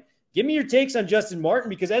line. Give me your takes on Justyn Martin,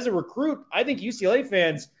 because as a recruit, I think UCLA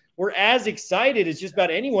fans were as excited as just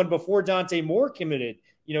about anyone before Dante Moore committed,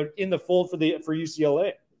 in the fold for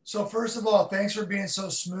UCLA. So first of all, thanks for being so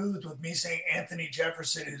smooth with me saying Anthony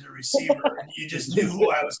Jefferson is a receiver, and you just knew who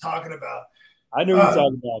I was talking about. I knew what you're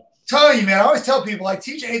talking about. Tell you, man, I always tell people I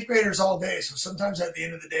teach 8th graders all day, so sometimes at the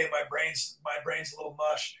end of the day, my brain's a little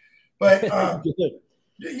mush. But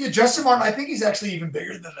Justyn Martin, I think he's actually even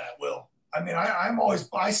bigger than that, Will. I mean,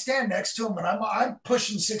 I stand next to him, and I'm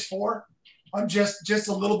pushing 6'4". I'm just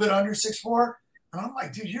a little bit under 6'4", and I'm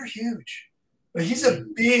like, dude, you're huge. But he's a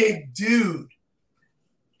big dude.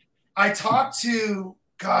 I talked to,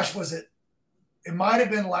 it might have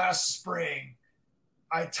been last spring.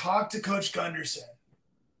 I talked to Coach Gunderson,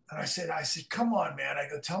 and I said, come on, man. I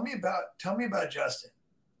go, tell me about Justyn.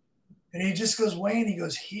 And he just goes, Wayne,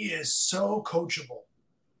 he is so coachable.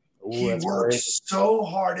 Ooh, he works so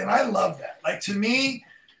hard. And I love that. Like, to me,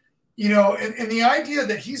 and the idea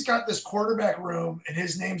that he's got this quarterback room and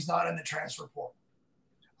his name's not in the transfer portal.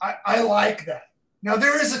 I like that. Now,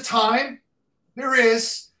 there is a time,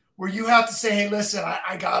 where you have to say, hey, listen,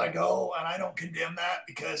 I got to go. And I don't condemn that,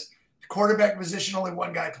 because the quarterback position, only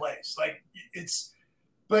one guy plays. Like,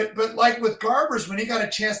 but like with Garbers, when he got a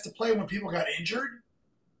chance to play when people got injured,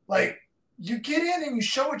 like, you get in and you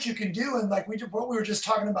show what you can do. And like what we were just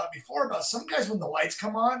talking about before, about some guys, when the lights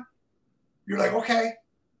come on, you're like, okay,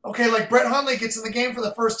 like Brett Hundley gets in the game for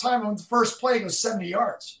the first time, and on the first play goes 70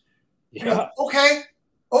 yards. Yeah. Okay,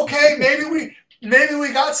 maybe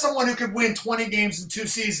we got someone who could win 20 games in 2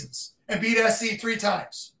 seasons and beat SC 3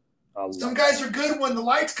 times. Some guys are good when the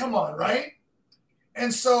lights come on, right?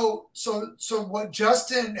 And so what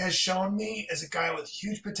Justyn has shown me is a guy with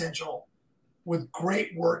huge potential, with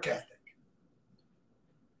great work ethic.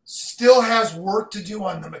 Still has work to do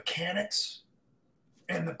on the mechanics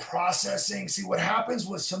and the processing. See, what happens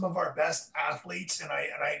with some of our best athletes, and I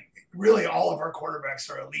really all of our quarterbacks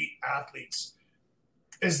are elite athletes,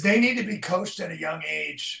 is they need to be coached at a young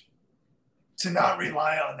age to not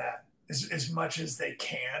rely on that as much as they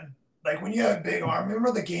can. Like, when you have a big arm,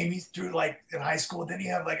 remember the game he threw like in high school? Didn't he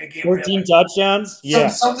have like a game 14 touchdowns? Yeah.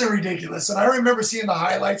 Something ridiculous. And I remember seeing the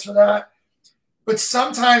highlights for that. But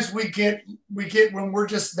sometimes we get when we're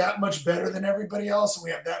just that much better than everybody else, and we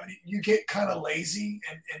have that many, you get kind of lazy.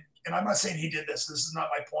 And I'm not saying he did this. This is not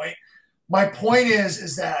my point. My point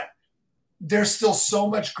is that there's still so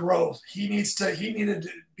much growth. He needed to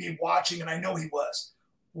be watching, and I know he was.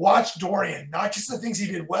 Watch Dorian, not just the things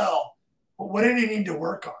he did well, but what did he need to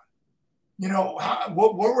work on?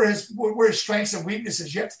 What were his strengths and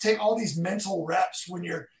weaknesses? You have to take all these mental reps when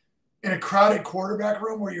you're in a crowded quarterback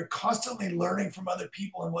room, where you're constantly learning from other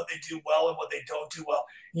people and what they do well and what they don't do well.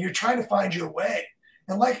 And you're trying to find your way.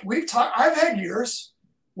 And like we've talked, I've had years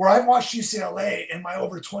where I've watched UCLA in my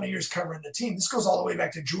over 20 years covering the team. This goes all the way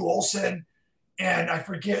back to Drew Olson, and I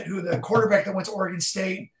forget who the quarterback that went to Oregon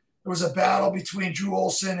State. There was a battle between Drew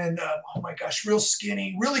Olson and, real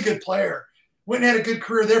skinny, really good player. Went and had a good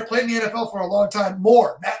career there, played in the NFL for a long time.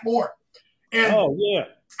 Matt Moore. And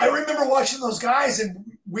I remember watching those guys,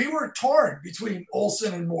 and we were torn between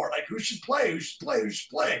Olson and Moore. Like, who should play?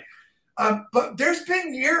 But there's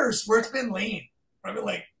been years where it's been lean. I mean,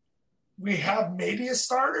 like, we have maybe a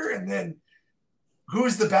starter, and then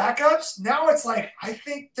who's the backups? Now it's like, I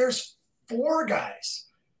think there's 4 guys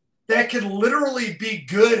that could literally be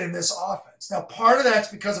good in this offense. Now, part of that's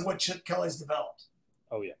because of what Chip Kelly's developed.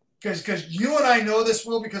 Oh, yeah. Because you and I know this,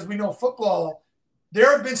 Will, because we know football.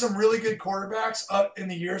 There have been some really good quarterbacks up in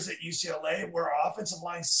the years at UCLA where our offensive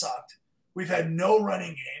line sucked. We've had no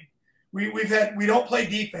running game. We don't play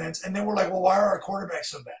defense, and then we're like, well, why are our quarterbacks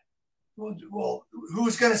so bad? Well,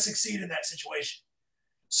 who's going to succeed in that situation?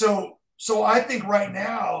 So I think right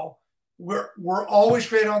now we're always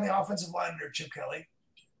great on the offensive line under Chip Kelly.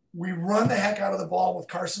 We run the heck out of the ball with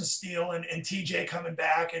Carson Steele and TJ coming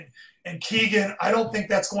back, and Keegan. I don't think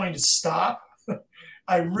that's going to stop.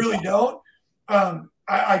 I really don't.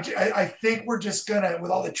 I think we're just going to,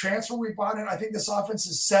 with all the transfer we brought in, I think this offense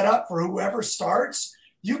is set up for whoever starts.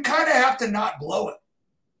 You kind of have to not blow it.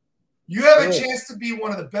 You have a chance to be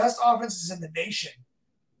one of the best offenses in the nation.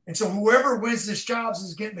 And so whoever wins this job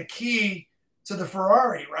is getting the key to the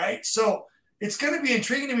Ferrari, right? So it's going to be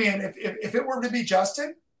intriguing to me. And if it were to be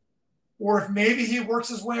Justyn, or if maybe he works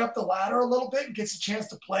his way up the ladder a little bit and gets a chance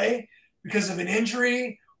to play because of an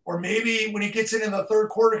injury, or maybe when he gets in the third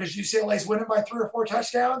quarter because UCLA's winning by 3 or 4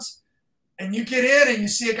 touchdowns, and you get in and you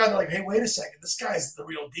see a guy like, hey, wait a second, this guy's the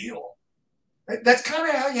real deal. That's kind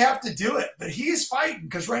of how you have to do it. But he's fighting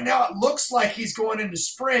because right now it looks like he's going into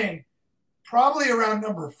spring probably around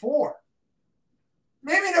number 4.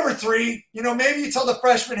 Maybe number 3. You know, maybe you tell the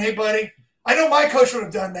freshman, hey, buddy, I know my coach would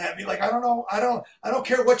have done that. Be like, I don't know. I don't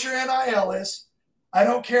care what your NIL is. I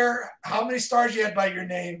don't care how many stars you had by your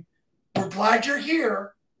name. We're glad you're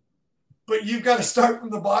here, but you've got to start from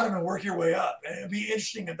the bottom and work your way up. And it'd be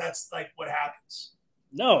interesting if that's like what happens.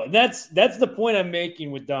 No, that's the point I'm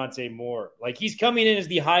making with Dante Moore. Like, he's coming in as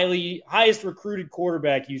the highest recruited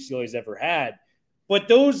quarterback UCLA's ever had. But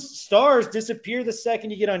those stars disappear the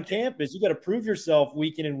second you get on campus. You got to prove yourself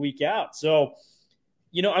week in and week out. So,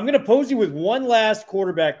 you know, I'm going to pose you with one last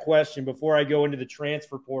quarterback question before I go into the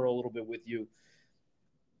transfer portal a little bit with you.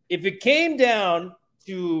 If it came down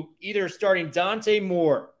to either starting Dante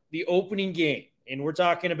Moore, the opening game, and we're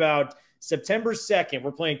talking about September 2nd,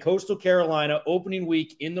 we're playing Coastal Carolina opening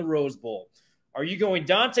week in the Rose Bowl. Are you going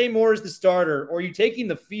Dante Moore as the starter, or are you taking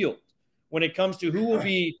the field when it comes to who will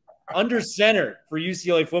be under center for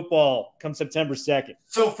UCLA football come September 2nd?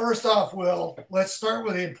 So first off, Will, let's start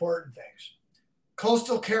with the important things.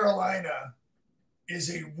 Coastal Carolina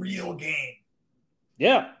is a real game.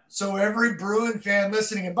 Yeah. So every Bruin fan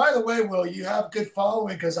listening, and by the way, Will, you have good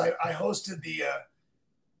following because I hosted the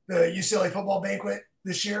UCLA football banquet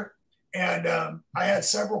this year. And I had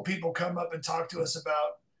several people come up and talk to us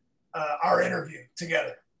about our interview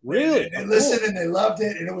together. Really? They listened and they loved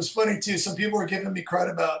it. And it was funny, too. Some people were giving me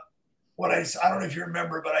credit about what I don't know if you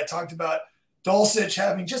remember, but I talked about Dulcich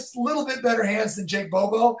having just a little bit better hands than Jake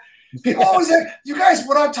Bobo. People always say, you guys,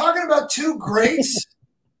 when I'm talking about 2 greats,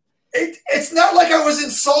 it's not like I was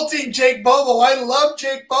insulting Jake Bobo. I love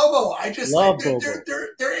Jake Bobo. I just think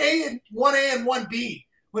they're 1A and 1B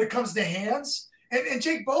when it comes to hands. And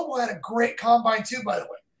Jake Bobo had a great combine too, by the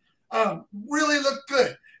way. Really looked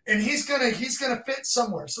good, and he's gonna fit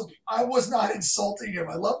somewhere. So I was not insulting him.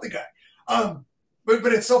 I love the guy.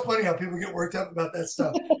 But it's so funny how people get worked up about that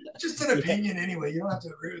stuff. Just an opinion anyway. You don't have to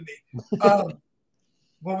agree with me.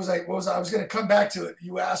 What was I? I was gonna come back to it.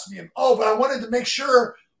 You asked me. Oh, but I wanted to make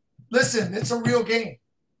sure. Listen, it's a real game.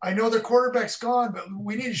 I know their quarterback's gone, but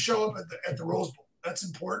we need to show up at the Rose Bowl. That's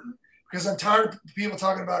important because I'm tired of people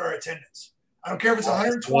talking about our attendance. I don't care if it's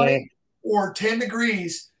 120 or 10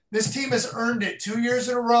 degrees. This team has earned it 2 years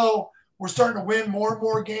in a row. We're starting to win more and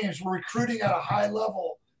more games. We're recruiting at a high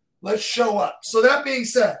level. Let's show up. So that being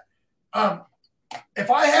said,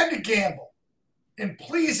 if I had to gamble, and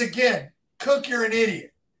please, again, Cook, you're an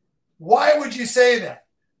idiot. Why would you say that?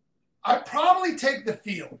 I'd probably take the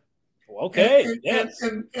field. Okay.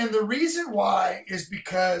 And the reason why is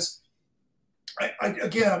because,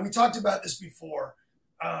 again, we talked about this before.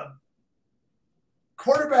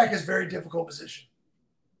 Quarterback is a very difficult position.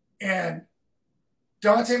 And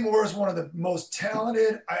Dante Moore is one of the most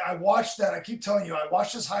talented. I watched that. I keep telling you, I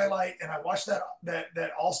watched his highlight, and I watched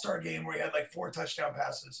that all-star game where he had like 4 touchdown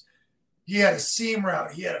passes. He had a seam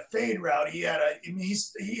route. He had a fade route. He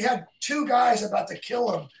had 2 guys about to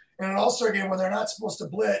kill him in an all-star game when they're not supposed to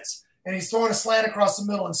blitz. And he's throwing a slant across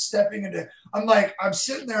the middle and stepping into – I'm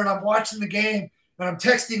sitting there and I'm watching the game, and I'm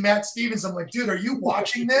texting Matt Stevens. I'm like, dude, are you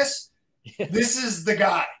watching this? This is the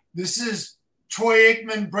guy. This is Troy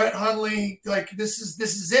Aikman, Brett Hundley. Like, this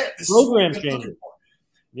is it. This program is changer.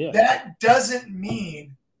 Yeah. That doesn't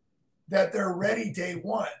mean that they're ready day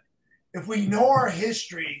one. If we know our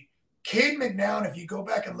history, Cade McNown, if you go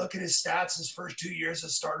back and look at his stats his first 2 years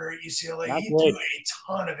as starter at UCLA, he threw a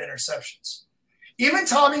ton of interceptions. Even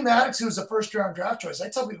Tommy Maddox, who was a first-round draft choice, I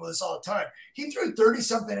tell people this all the time, he threw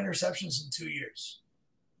 30-something interceptions in 2 years.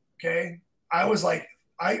 Okay? I was like,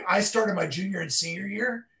 I started my junior and senior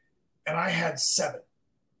year, and I had 7.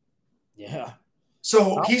 Yeah.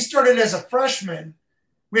 So he started as a freshman.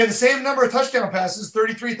 We had the same number of touchdown passes,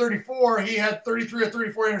 33, 34. He had 33 or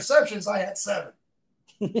 34 interceptions. I had 7.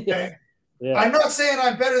 Okay? Yeah. I'm not saying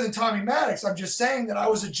I'm better than Tommy Maddox. I'm just saying that I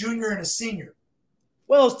was a junior and a senior.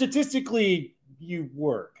 Well, statistically, you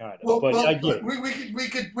were kind of. I get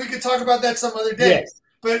we could talk about that some other day. Yes.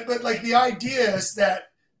 But like the idea is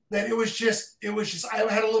that that it was just I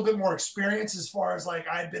had a little bit more experience as far as like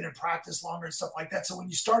I'd been in practice longer and stuff like that. So when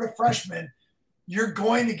you start a freshman, you're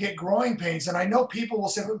going to get growing pains. And I know people will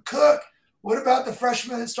say, well, Cook, what about the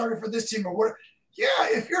freshman that started for this team? Or what? Yeah,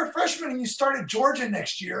 if you're a freshman and you start at Georgia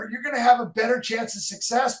next year, you're going to have a better chance of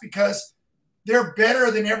success because they're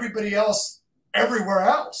better than everybody else everywhere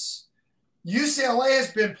else. UCLA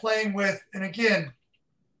has been playing with, and again,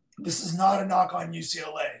 this is not a knock on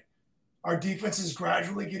UCLA. Our defense is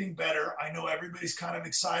gradually getting better. I know everybody's kind of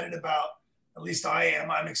excited about, at least I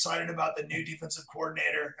am. I'm excited about the new defensive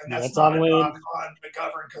coordinator, and that's not a knock on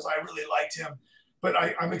McGovern because I really liked him. But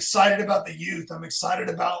I'm excited about the youth. I'm excited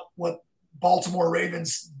about what Baltimore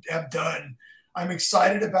Ravens have done. I'm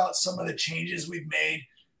excited about some of the changes we've made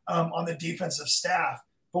on the defensive staff.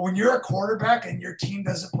 But when you're a quarterback and your team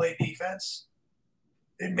doesn't play defense,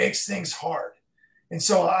 it makes things hard. And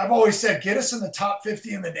so I've always said, get us in the top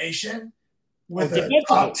 50 in the nation with a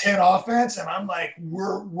top 10 offense. And I'm like,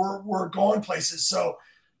 we're going places. So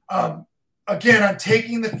again, I'm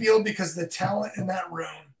taking the field because of the talent in that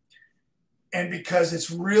room and because it's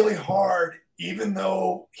really hard, even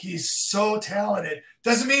though he's so talented,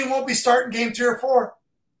 doesn't mean he won't be starting game 3 or 4.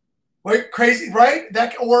 Wait, crazy, right?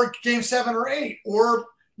 That, or game 7 or 8, or,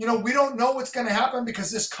 you know, we don't know what's going to happen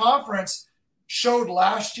because this conference showed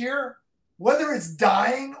last year, whether it's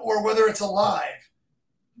dying or whether it's alive,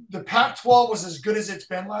 the Pac-12 was as good as it's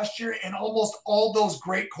been last year, and almost all those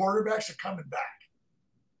great quarterbacks are coming back.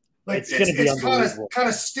 Like it's kind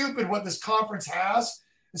of stupid what this conference has,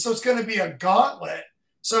 and so it's going to be a gauntlet.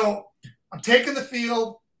 So I'm taking the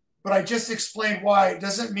field, but I just explained why. It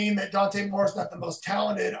doesn't mean that Dante Moore is not the most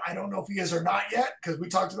talented. I don't know if he is or not yet because we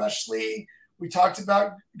talked about Schlee, we talked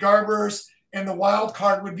about Garbers. And the wild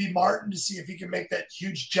card would be Martin to see if he can make that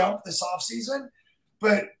huge jump this offseason.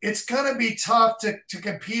 But it's going to be tough to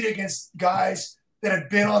compete against guys that have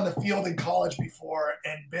been on the field in college before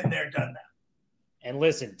and been there, done that. And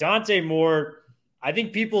listen, Dante Moore, I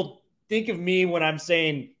think people think of me when I'm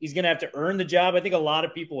saying he's going to have to earn the job. I think a lot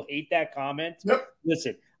of people hate that comment. Yep.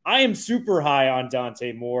 Listen, I am super high on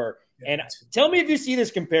Dante Moore. Yeah, and tell me if you see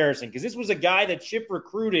this comparison, because this was a guy that Chip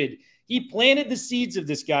recruited. He planted the seeds of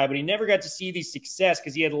this guy, but he never got to see the success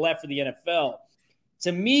because he had left for the NFL.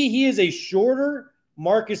 To me, he is a shorter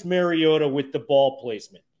Marcus Mariota with the ball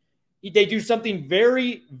placement. They do something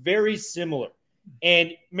very, very similar.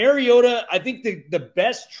 And Mariota, I think the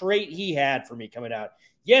best trait he had for me coming out,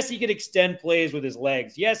 yes, he could extend plays with his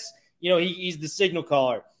legs. Yes, you know, he's the signal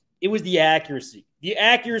caller. It was the accuracy. The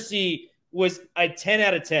accuracy was a 10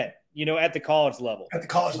 out of 10, you know, at the college level. At the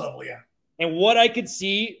college level, yeah. And what I could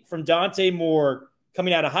see from Dante Moore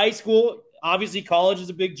coming out of high school, obviously college is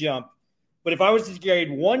a big jump. But if I was to grade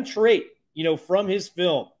one trait, you know, from his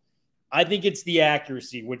film, I think it's the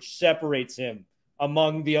accuracy, which separates him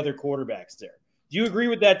among the other quarterbacks there. Do you agree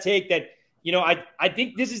with that take that, you know, I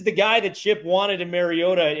think this is the guy that Chip wanted in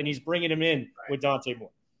Mariota, and he's bringing him in with Dante Moore?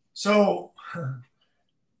 So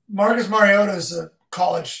Marcus Mariota is a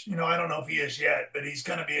college, you know, I don't know if he is yet, but he's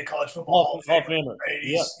going to be a college football Hall of Famer, right?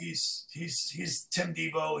 He's Tim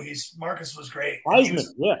Tebow. Marcus was great.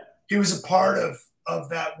 He was a part of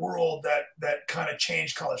that world that kind of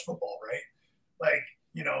changed college football, right? Like,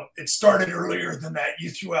 you know, it started earlier than that. You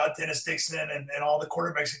threw out Dennis Dixon and all the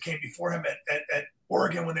quarterbacks that came before him at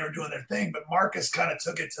Oregon when they were doing their thing, but Marcus kind of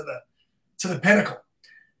took it to the pinnacle.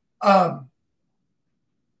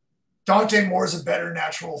 Dante Moore is a better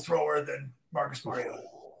natural thrower than Marcus Mariota.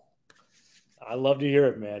 I love to hear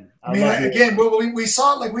it, man. I mean, again, we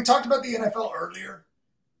saw, like we talked about the NFL earlier.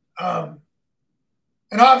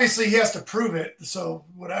 And obviously he has to prove it. So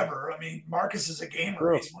whatever. I mean, Marcus is a gamer.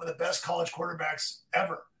 Sure. He's one of the best college quarterbacks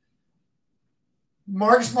ever.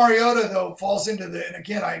 Marcus Mariota, though, falls into and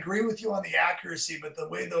again, I agree with you on the accuracy, but the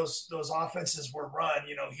way those offenses were run,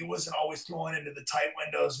 you know, he wasn't always throwing into the tight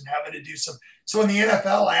windows and having to do some. So in the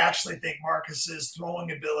NFL, I actually think Marcus's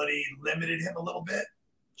throwing ability limited him a little bit.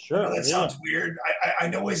 Sure. I know that sounds weird. I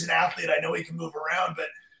know he's an athlete. I know he can move around, but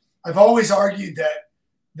I've always argued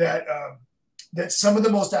that some of the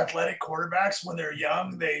most athletic quarterbacks, when they're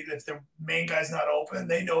young, if the main guy's not open,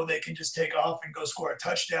 they know they can just take off and go score a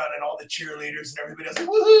touchdown, and all the cheerleaders and everybody else like,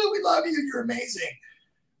 woohoo, we love you, you're amazing.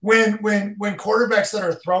 When quarterbacks that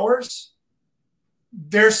are throwers,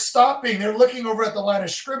 they're stopping, they're looking over at the line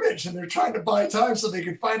of scrimmage, and they're trying to buy time so they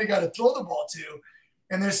can find a guy to throw the ball to.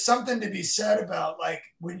 And there's something to be said about, like,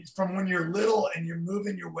 from when you're little and you're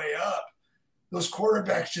moving your way up, those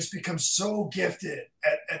quarterbacks just become so gifted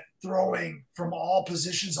at throwing from all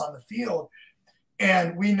positions on the field.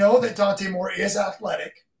 And we know that Dante Moore is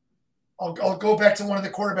athletic. I'll go back to one of the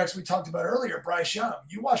quarterbacks we talked about earlier, Bryce Young.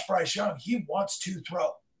 You watch Bryce Young, he wants to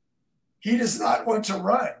throw. He does not want to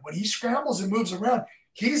run. When he scrambles and moves around,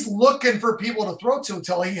 he's looking for people to throw to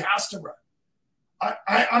until he has to run.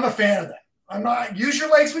 I'm a fan of that. I'm not use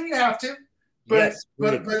your legs when you have to, but yes,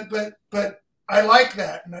 but I like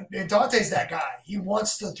that. And Dante's that guy. He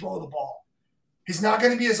wants to throw the ball. He's not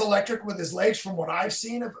going to be as electric with his legs from what I've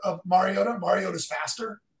seen of Mariota. Mariota's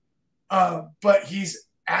faster, but he's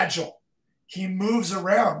agile. He moves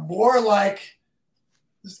around more like,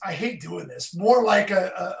 I hate doing this, more like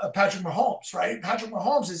a Patrick Mahomes, right? Patrick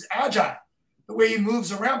Mahomes is agile the way he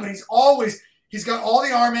moves around, but he's got all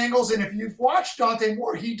the arm angles. And if you've watched Dante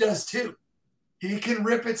Moore, he does too. He can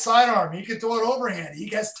rip it sidearm. He can throw it overhand. He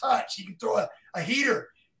gets touch. He can throw a heater.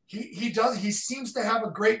 He seems to have a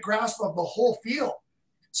great grasp of the whole field.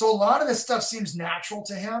 So a lot of this stuff seems natural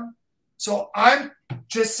to him. So I'm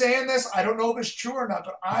just saying this. I don't know if it's true or not,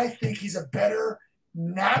 but I think he's a better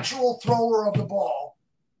natural thrower of the ball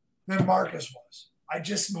than Marcus was. I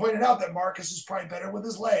just pointed out that Marcus is probably better with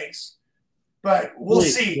his legs, but we'll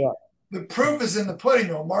see. Yeah. The proof is in the pudding,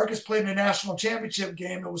 though. Marcus played in a national championship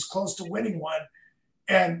game that was close to winning one,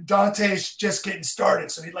 and Dante's just getting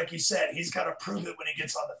started. So, like you said, he's got to prove it when he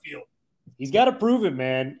gets on the field. He's got to prove it,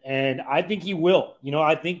 man, and I think he will. You know,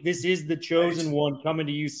 I think this is the chosen one coming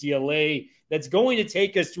to UCLA that's going to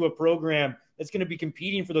take us to a program that's going to be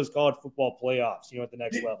competing for those college football playoffs, you know, at the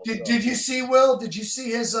next level. Did you see, Will? Did you see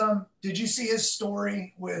his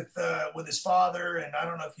story with his father? And I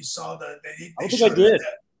don't know if you saw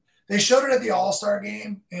they showed it at the All-Star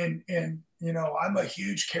game, and you know, I'm a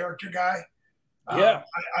huge character guy. Yeah,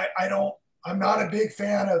 I'm not a big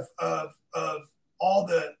fan of all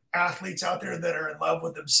the athletes out there that are in love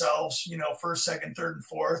with themselves, you know, first, second, third, and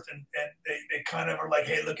fourth, and they kind of are like,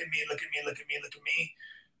 hey, look at me, look at me, look at me, look at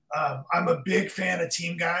me. I'm a big fan of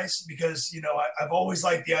team guys because, you know, I've always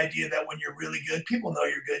liked the idea that when you're really good, people know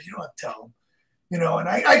you're good. You don't have to tell them, you know, and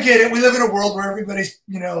I get it. We live in a world where everybody's,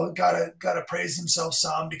 you know, gotta praise themselves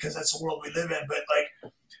some because that's the world we live in. But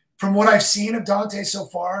like from what I've seen of Dante so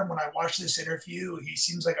far, and when I watched this interview, he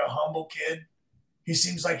seems like a humble kid. He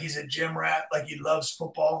seems like he's a gym rat, like he loves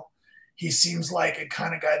football. He seems like a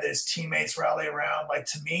kind of guy that his teammates rally around. Like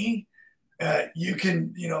to me,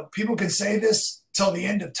 people can say this till the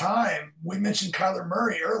end of time. We mentioned Kyler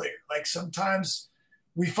Murray earlier. Like sometimes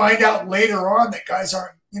we find out later on that guys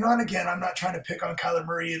aren't, you know, and again, I'm not trying to pick on Kyler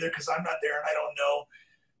Murray either because I'm not there and I don't know.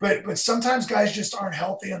 But sometimes guys just aren't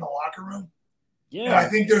healthy in the locker room. Yeah. And I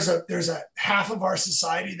think there's a half of our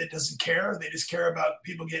society that doesn't care. They just care about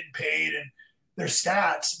people getting paid and their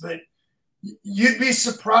stats. But you'd be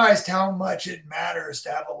surprised how much it matters to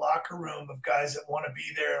have a locker room of guys that want to be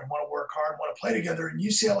there and want to work hard, want to play together. And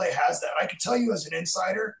UCLA has that. I can tell you as an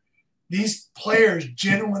insider, these players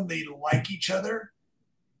genuinely like each other.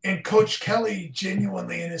 And Coach Kelly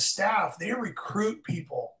genuinely and his staff, they recruit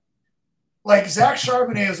people. Like Zach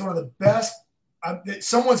Charbonnet is one of the best.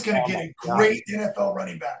 Someone's going to get a great NFL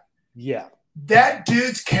running back. Yeah. That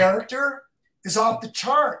dude's character is off the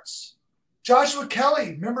charts. Joshua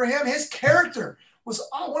Kelly, remember him? His character was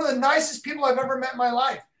one of the nicest people I've ever met in my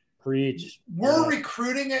life. Preach. We're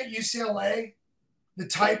recruiting at UCLA the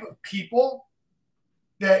type of people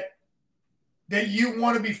that you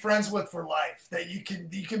want to be friends with for life, that you can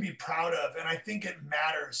be proud of, and I think it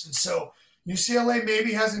matters. And so UCLA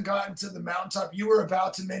maybe hasn't gotten to the mountaintop. You were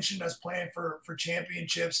about to mention us playing for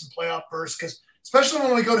championships and playoff berths, because especially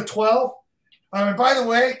when we go to 12. And by the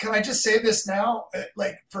way, can I just say this now?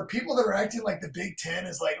 Like for people that are acting like the Big Ten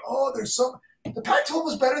is like, oh, the Pac-12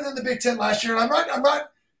 was better than the Big Ten last year. And I'm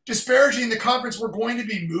not disparaging the conference we're going to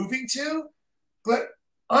be moving to, but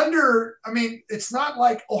it's not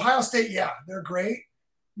like Ohio State. Yeah, they're great.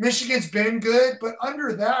 Michigan's been good, but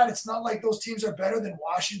under that, it's not like those teams are better than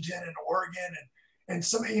Washington and Oregon and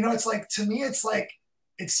some. You know, it's like to me, it's like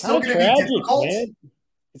it's still going to be difficult. Man.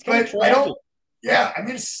 It's kind of tragic. Yeah, I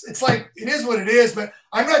mean, it's like it is what it is, but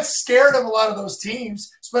I'm not scared of a lot of those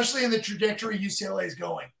teams, especially in the trajectory UCLA is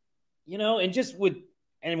going. You know,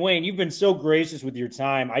 and Wayne, you've been so gracious with your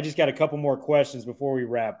time. I just got a couple more questions before we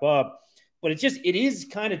wrap up, but it is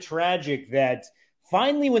kind of tragic that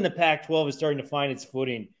finally when the Pac-12 is starting to find its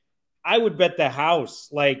footing, I would bet the house,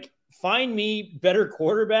 like, find me better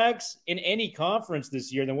quarterbacks in any conference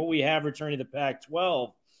this year than what we have returning to the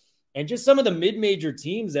Pac-12. And just some of the mid-major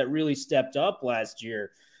teams that really stepped up last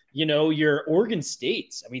year, you know, your Oregon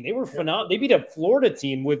States. I mean, they were phenomenal. They beat a Florida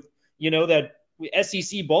team with, you know, that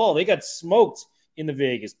SEC ball. They got smoked in the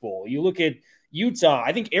Vegas Bowl. You look at Utah.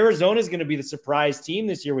 I think Arizona is going to be the surprise team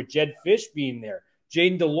this year with Jed Fish being there,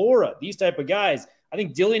 Jaden DeLora, these type of guys. I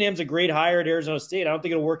think Dillingham's a great hire at Arizona State. I don't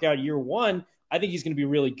think it'll work out year one. I think he's going to be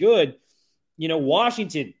really good. You know,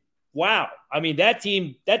 Washington, wow. I mean, that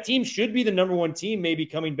team should be the number one team, maybe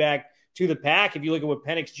coming back to the pack if you look at what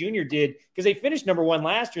Penix Jr. did, because they finished number one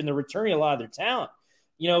last year and they're returning a lot of their talent.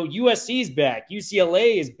 You know, USC's back.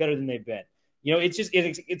 UCLA is better than they've been. You know, it's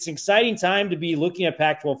an exciting time to be looking at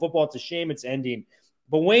Pac-12 football. It's a shame it's ending.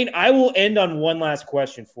 But, Wayne, I will end on one last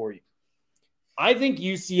question for you. I think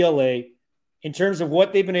UCLA, in terms of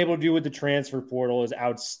what they've been able to do with the transfer portal, is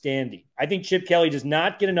outstanding. I think Chip Kelly does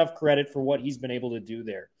not get enough credit for what he's been able to do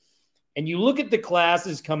there. And you look at the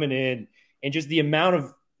classes coming in and just the amount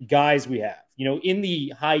of guys we have, you know, in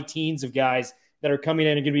the high teens of guys that are coming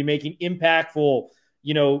in and going to be making impactful,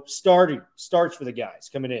 you know, starts for the guys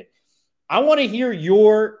coming in. I want to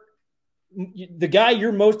hear the guy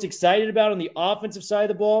you're most excited about on the offensive side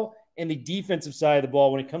of the ball and the defensive side of the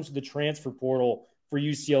ball when it comes to the transfer portal for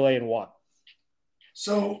UCLA and why.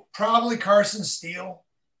 So probably Carson Steele.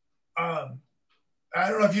 I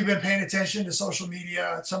don't know if you've been paying attention to social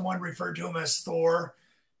media. Someone referred to him as Thor.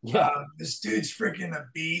 Yeah. This dude's freaking a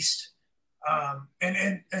beast.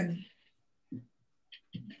 And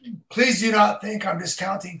please do not think I'm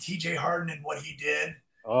discounting TJ Harden and what he did.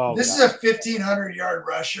 Oh, this is a 1,500-yard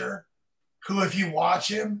rusher who, if you watch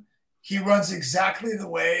him, he runs exactly the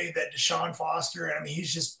way that Deshaun Foster. I mean,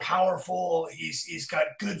 he's just powerful. He's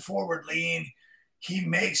got good forward lean. He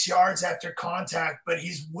makes yards after contact, but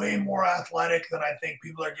he's way more athletic than I think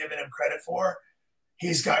people are giving him credit for.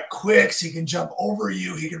 He's got quicks. He can jump over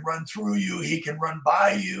you. He can run through you. He can run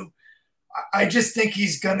by you. I just think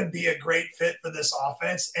he's going to be a great fit for this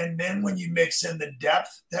offense. And then when you mix in the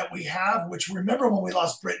depth that we have, which remember when we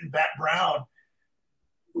lost Britton Brown,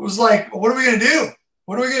 it was like, what are we going to do?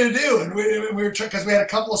 What are we going to do? And we were trying, because we had a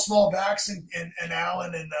couple of small backs and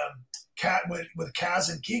Allen and with Kaz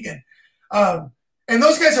and Keegan. And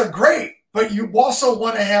those guys are great, but you also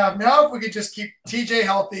want to have, now if we could just keep TJ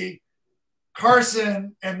healthy,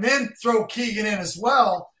 Carson, and then throw Keegan in as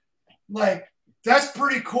well, like, that's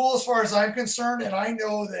pretty cool as far as I'm concerned. And I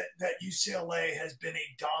know that UCLA has been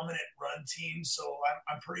a dominant run team, so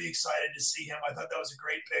I'm pretty excited to see him. I thought that was a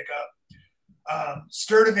great pickup.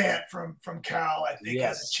 Sturdivant from Cal, I think,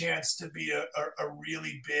 has a chance to be a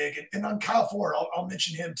really big. And on Kyle Ford, I'll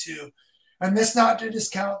mention him too. And this not to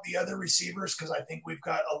discount the other receivers, because I think we've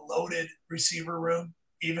got a loaded receiver room,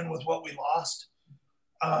 even with what we lost.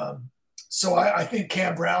 So I think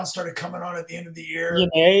Cam Brown started coming on at the end of the year.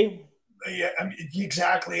 Yeah, I mean,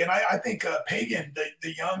 exactly. And I think Pagan,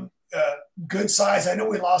 the young, good size. I know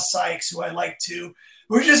we lost Sykes, who I like too.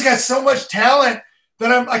 We just got so much talent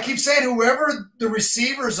that I keep saying whoever the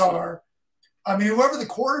receivers are, I mean, whoever the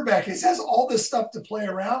quarterback is, has all this stuff to play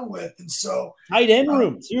around with. And so tight end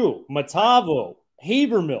room too. Matavao,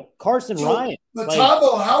 Habermill, Carson Ryan.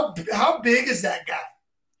 Matavao, how big is that guy?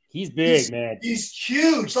 He's big, man. He's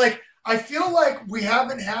huge. Like, I feel like we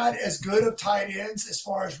haven't had as good of tight ends as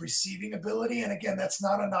far as receiving ability. And again, that's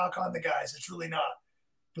not a knock on the guys. It's really not.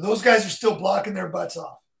 But those guys are still blocking their butts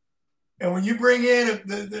off. And when you bring in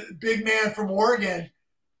the big man from Oregon,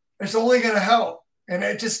 it's only going to help. And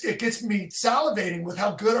it gets me salivating with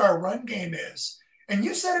how good our run game is. And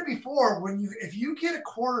you said it before, if you get a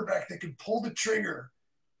quarterback that can pull the trigger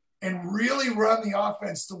and really run the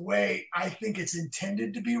offense the way I think it's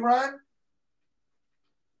intended to be run,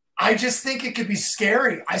 I just think it could be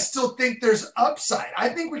scary. I still think there's upside. I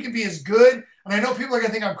think we can be as good. And I know people are going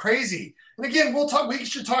to think I'm crazy. And again, we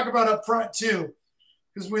should talk about up front too,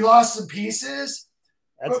 because we lost some pieces.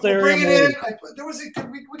 That's their bring it in.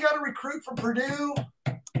 We got a recruit from Purdue.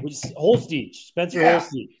 Holstege, Spencer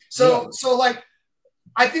Holstege. So like,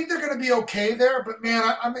 I think they're going to be okay there. But man,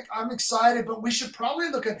 I'm excited. But we should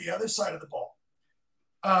probably look at the other side of the ball.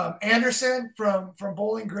 Anderson from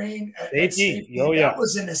Bowling Green at safety, that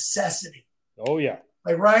was a necessity. Oh yeah,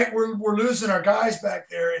 like right, we're losing our guys back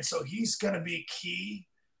there, and so he's going to be key.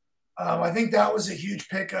 I think that was a huge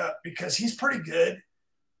pickup because he's pretty good.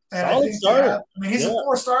 And solid starter. He's a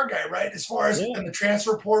 4-star guy, right? As far as in the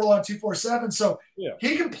transfer portal on 247, so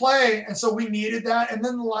he can play, and so we needed that. And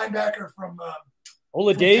then the linebacker from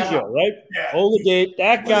Oladejo, right? Yeah, Oladejo,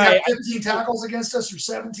 that guy. 15 tackles against us or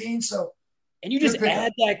 17, so. And you just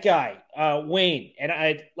add that guy, Wayne,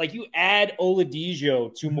 and you add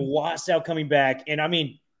Oladejo to Mawasau coming back, and I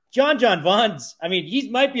mean John Vons. I mean, he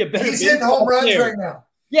might be a better. He's hitting home runs right now.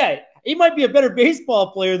 Yeah, he might be a better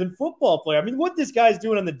baseball player than football player. I mean, what this guy's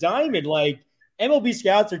doing on the diamond, like MLB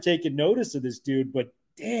scouts are taking notice of this dude. But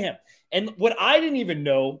damn, and what I didn't even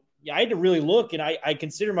know, I had to really look, and I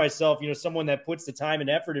consider myself, someone that puts the time and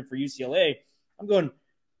effort in for UCLA. I'm going,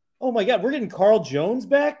 oh my God, we're getting Carl Jones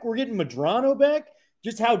back. We're getting Madrano back.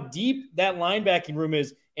 Just how deep that linebacking room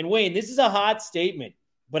is. And Wayne, this is a hot statement.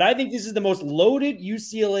 but I think this is the most loaded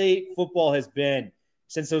UCLA football has been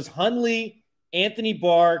since those Hundley, Anthony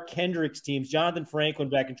Barr, Kendricks teams, Jonathan Franklin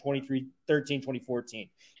back in 2013, 2014.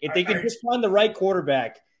 If they can just find the right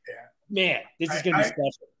quarterback, man, this is going to be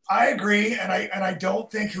special. I agree, and I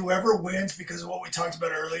don't think whoever wins, because of what we talked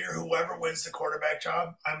about earlier, whoever wins the quarterback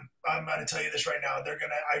job, I'm going to tell you this right now.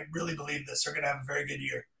 I really believe this. They're going to have a very good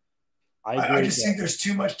year. I just think there's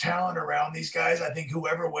too much talent around these guys. I think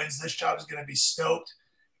whoever wins this job is going to be stoked.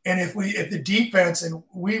 And if the defense, and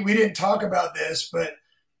we didn't talk about this, but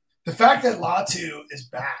the fact that Latu is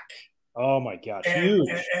back. Oh my gosh, huge.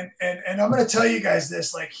 And I'm going to tell you guys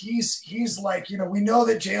this, like he's like, we know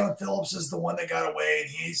that Jalen Phillips is the one that got away, and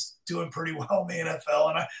he's doing pretty well in the NFL.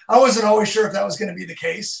 And I wasn't always sure if that was going to be the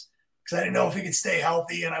case, because I didn't know if he could stay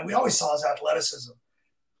healthy. And we always saw his athleticism.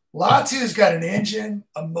 Latu's got an engine,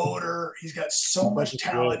 a motor. He's got so much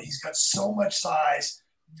talent. He's got so much size.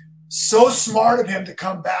 So smart of him to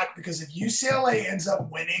come back, because if UCLA ends up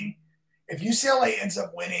winning,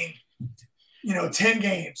 10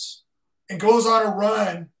 games and goes on a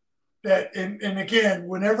run and again,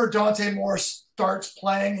 whenever Dante Moore starts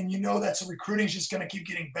playing, and that's recruiting is just going to keep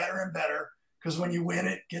getting better and better, because when you win,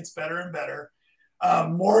 it gets better and better.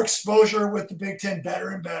 More exposure with the Big Ten, better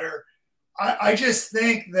and better. I just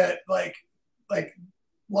think that like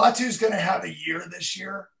Latu's going to have a year this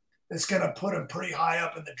year that's going to put him pretty high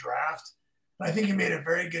up in the draft. And I think he made a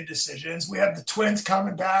very good decisions. We have the twins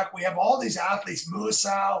coming back. We have all these athletes,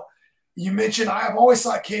 Muasau. You mentioned, I've always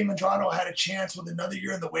thought Cade Medrano had a chance with another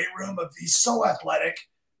year in the weight room. He's so athletic.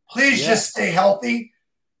 Please just stay healthy.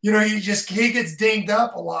 He gets dinged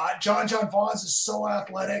up a lot. John Vaughns is so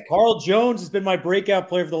athletic. Carl Jones has been my breakout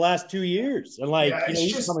player for the last 2 years. And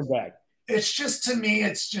he's coming back. It's just, to me,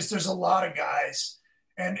 there's a lot of guys.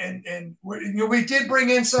 And we did bring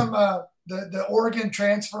in some the Oregon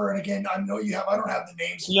transfer. And again, I don't have the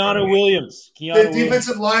names. Keanu Williams. The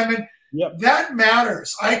defensive lineman. Yep. That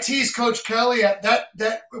matters. I teased Coach Kelly at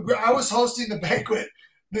that I was hosting the banquet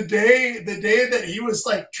the day that he was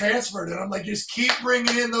like transferred, and I'm like, just keep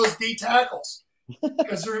bringing in those D tackles,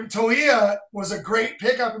 because Toia was a great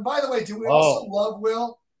pickup. And by the way, do we also love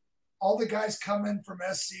all the guys coming from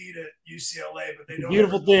SC to UCLA, but they don't.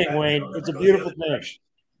 Beautiful thing, Wayne. It's a beautiful thing.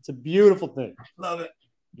 It's a beautiful thing. Love it.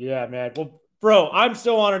 Yeah, man. Well, bro, I'm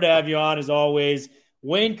so honored to have you on as always.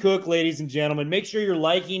 Wayne Cook, ladies and gentlemen, make sure you're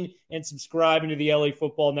liking and subscribing to the LA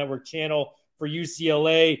Football Network channel for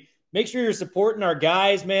UCLA. Make sure you're supporting our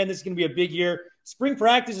guys, man. This is going to be a big year. Spring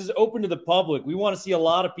practice is open to the public. We want to see a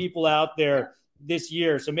lot of people out there this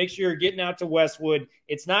year. So make sure you're getting out to Westwood.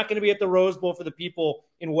 It's not going to be at the Rose Bowl for the people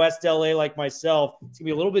in West LA like myself. It's going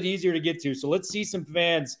to be a little bit easier to get to. So let's see some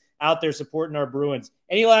fans out there supporting our Bruins.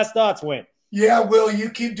 Any last thoughts, Wayne? Yeah, Will, you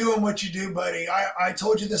keep doing what you do, buddy. I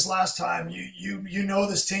told you this last time. You know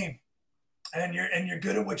this team, and you're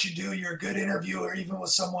good at what you do. You're a good interviewer, even with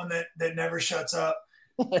someone that never shuts up.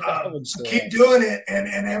 So keep doing it,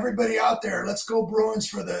 and everybody out there, let's go Bruins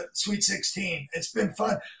for the Sweet 16. It's been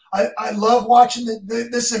fun. I love watching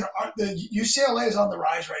the UCLA is on the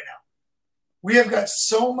rise right now. We have got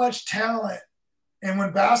so much talent. And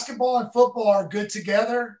when basketball and football are good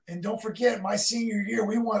together, and don't forget, my senior year,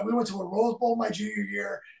 we went to a Rose Bowl my junior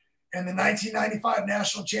year, and the 1995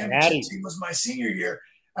 national championship team was my senior year.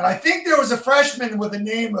 And I think there was a freshman with the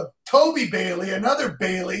name of Toby Bailey, another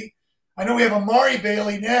Bailey. I know we have Amari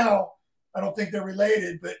Bailey now. I don't think they're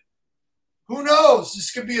related, but who knows?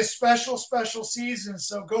 This could be a special, special season.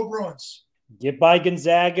 So go Bruins. Get by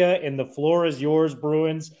Gonzaga, and the floor is yours,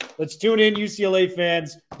 Bruins. Let's tune in, UCLA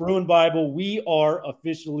fans. Bruin Bible, we are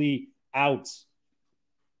officially out.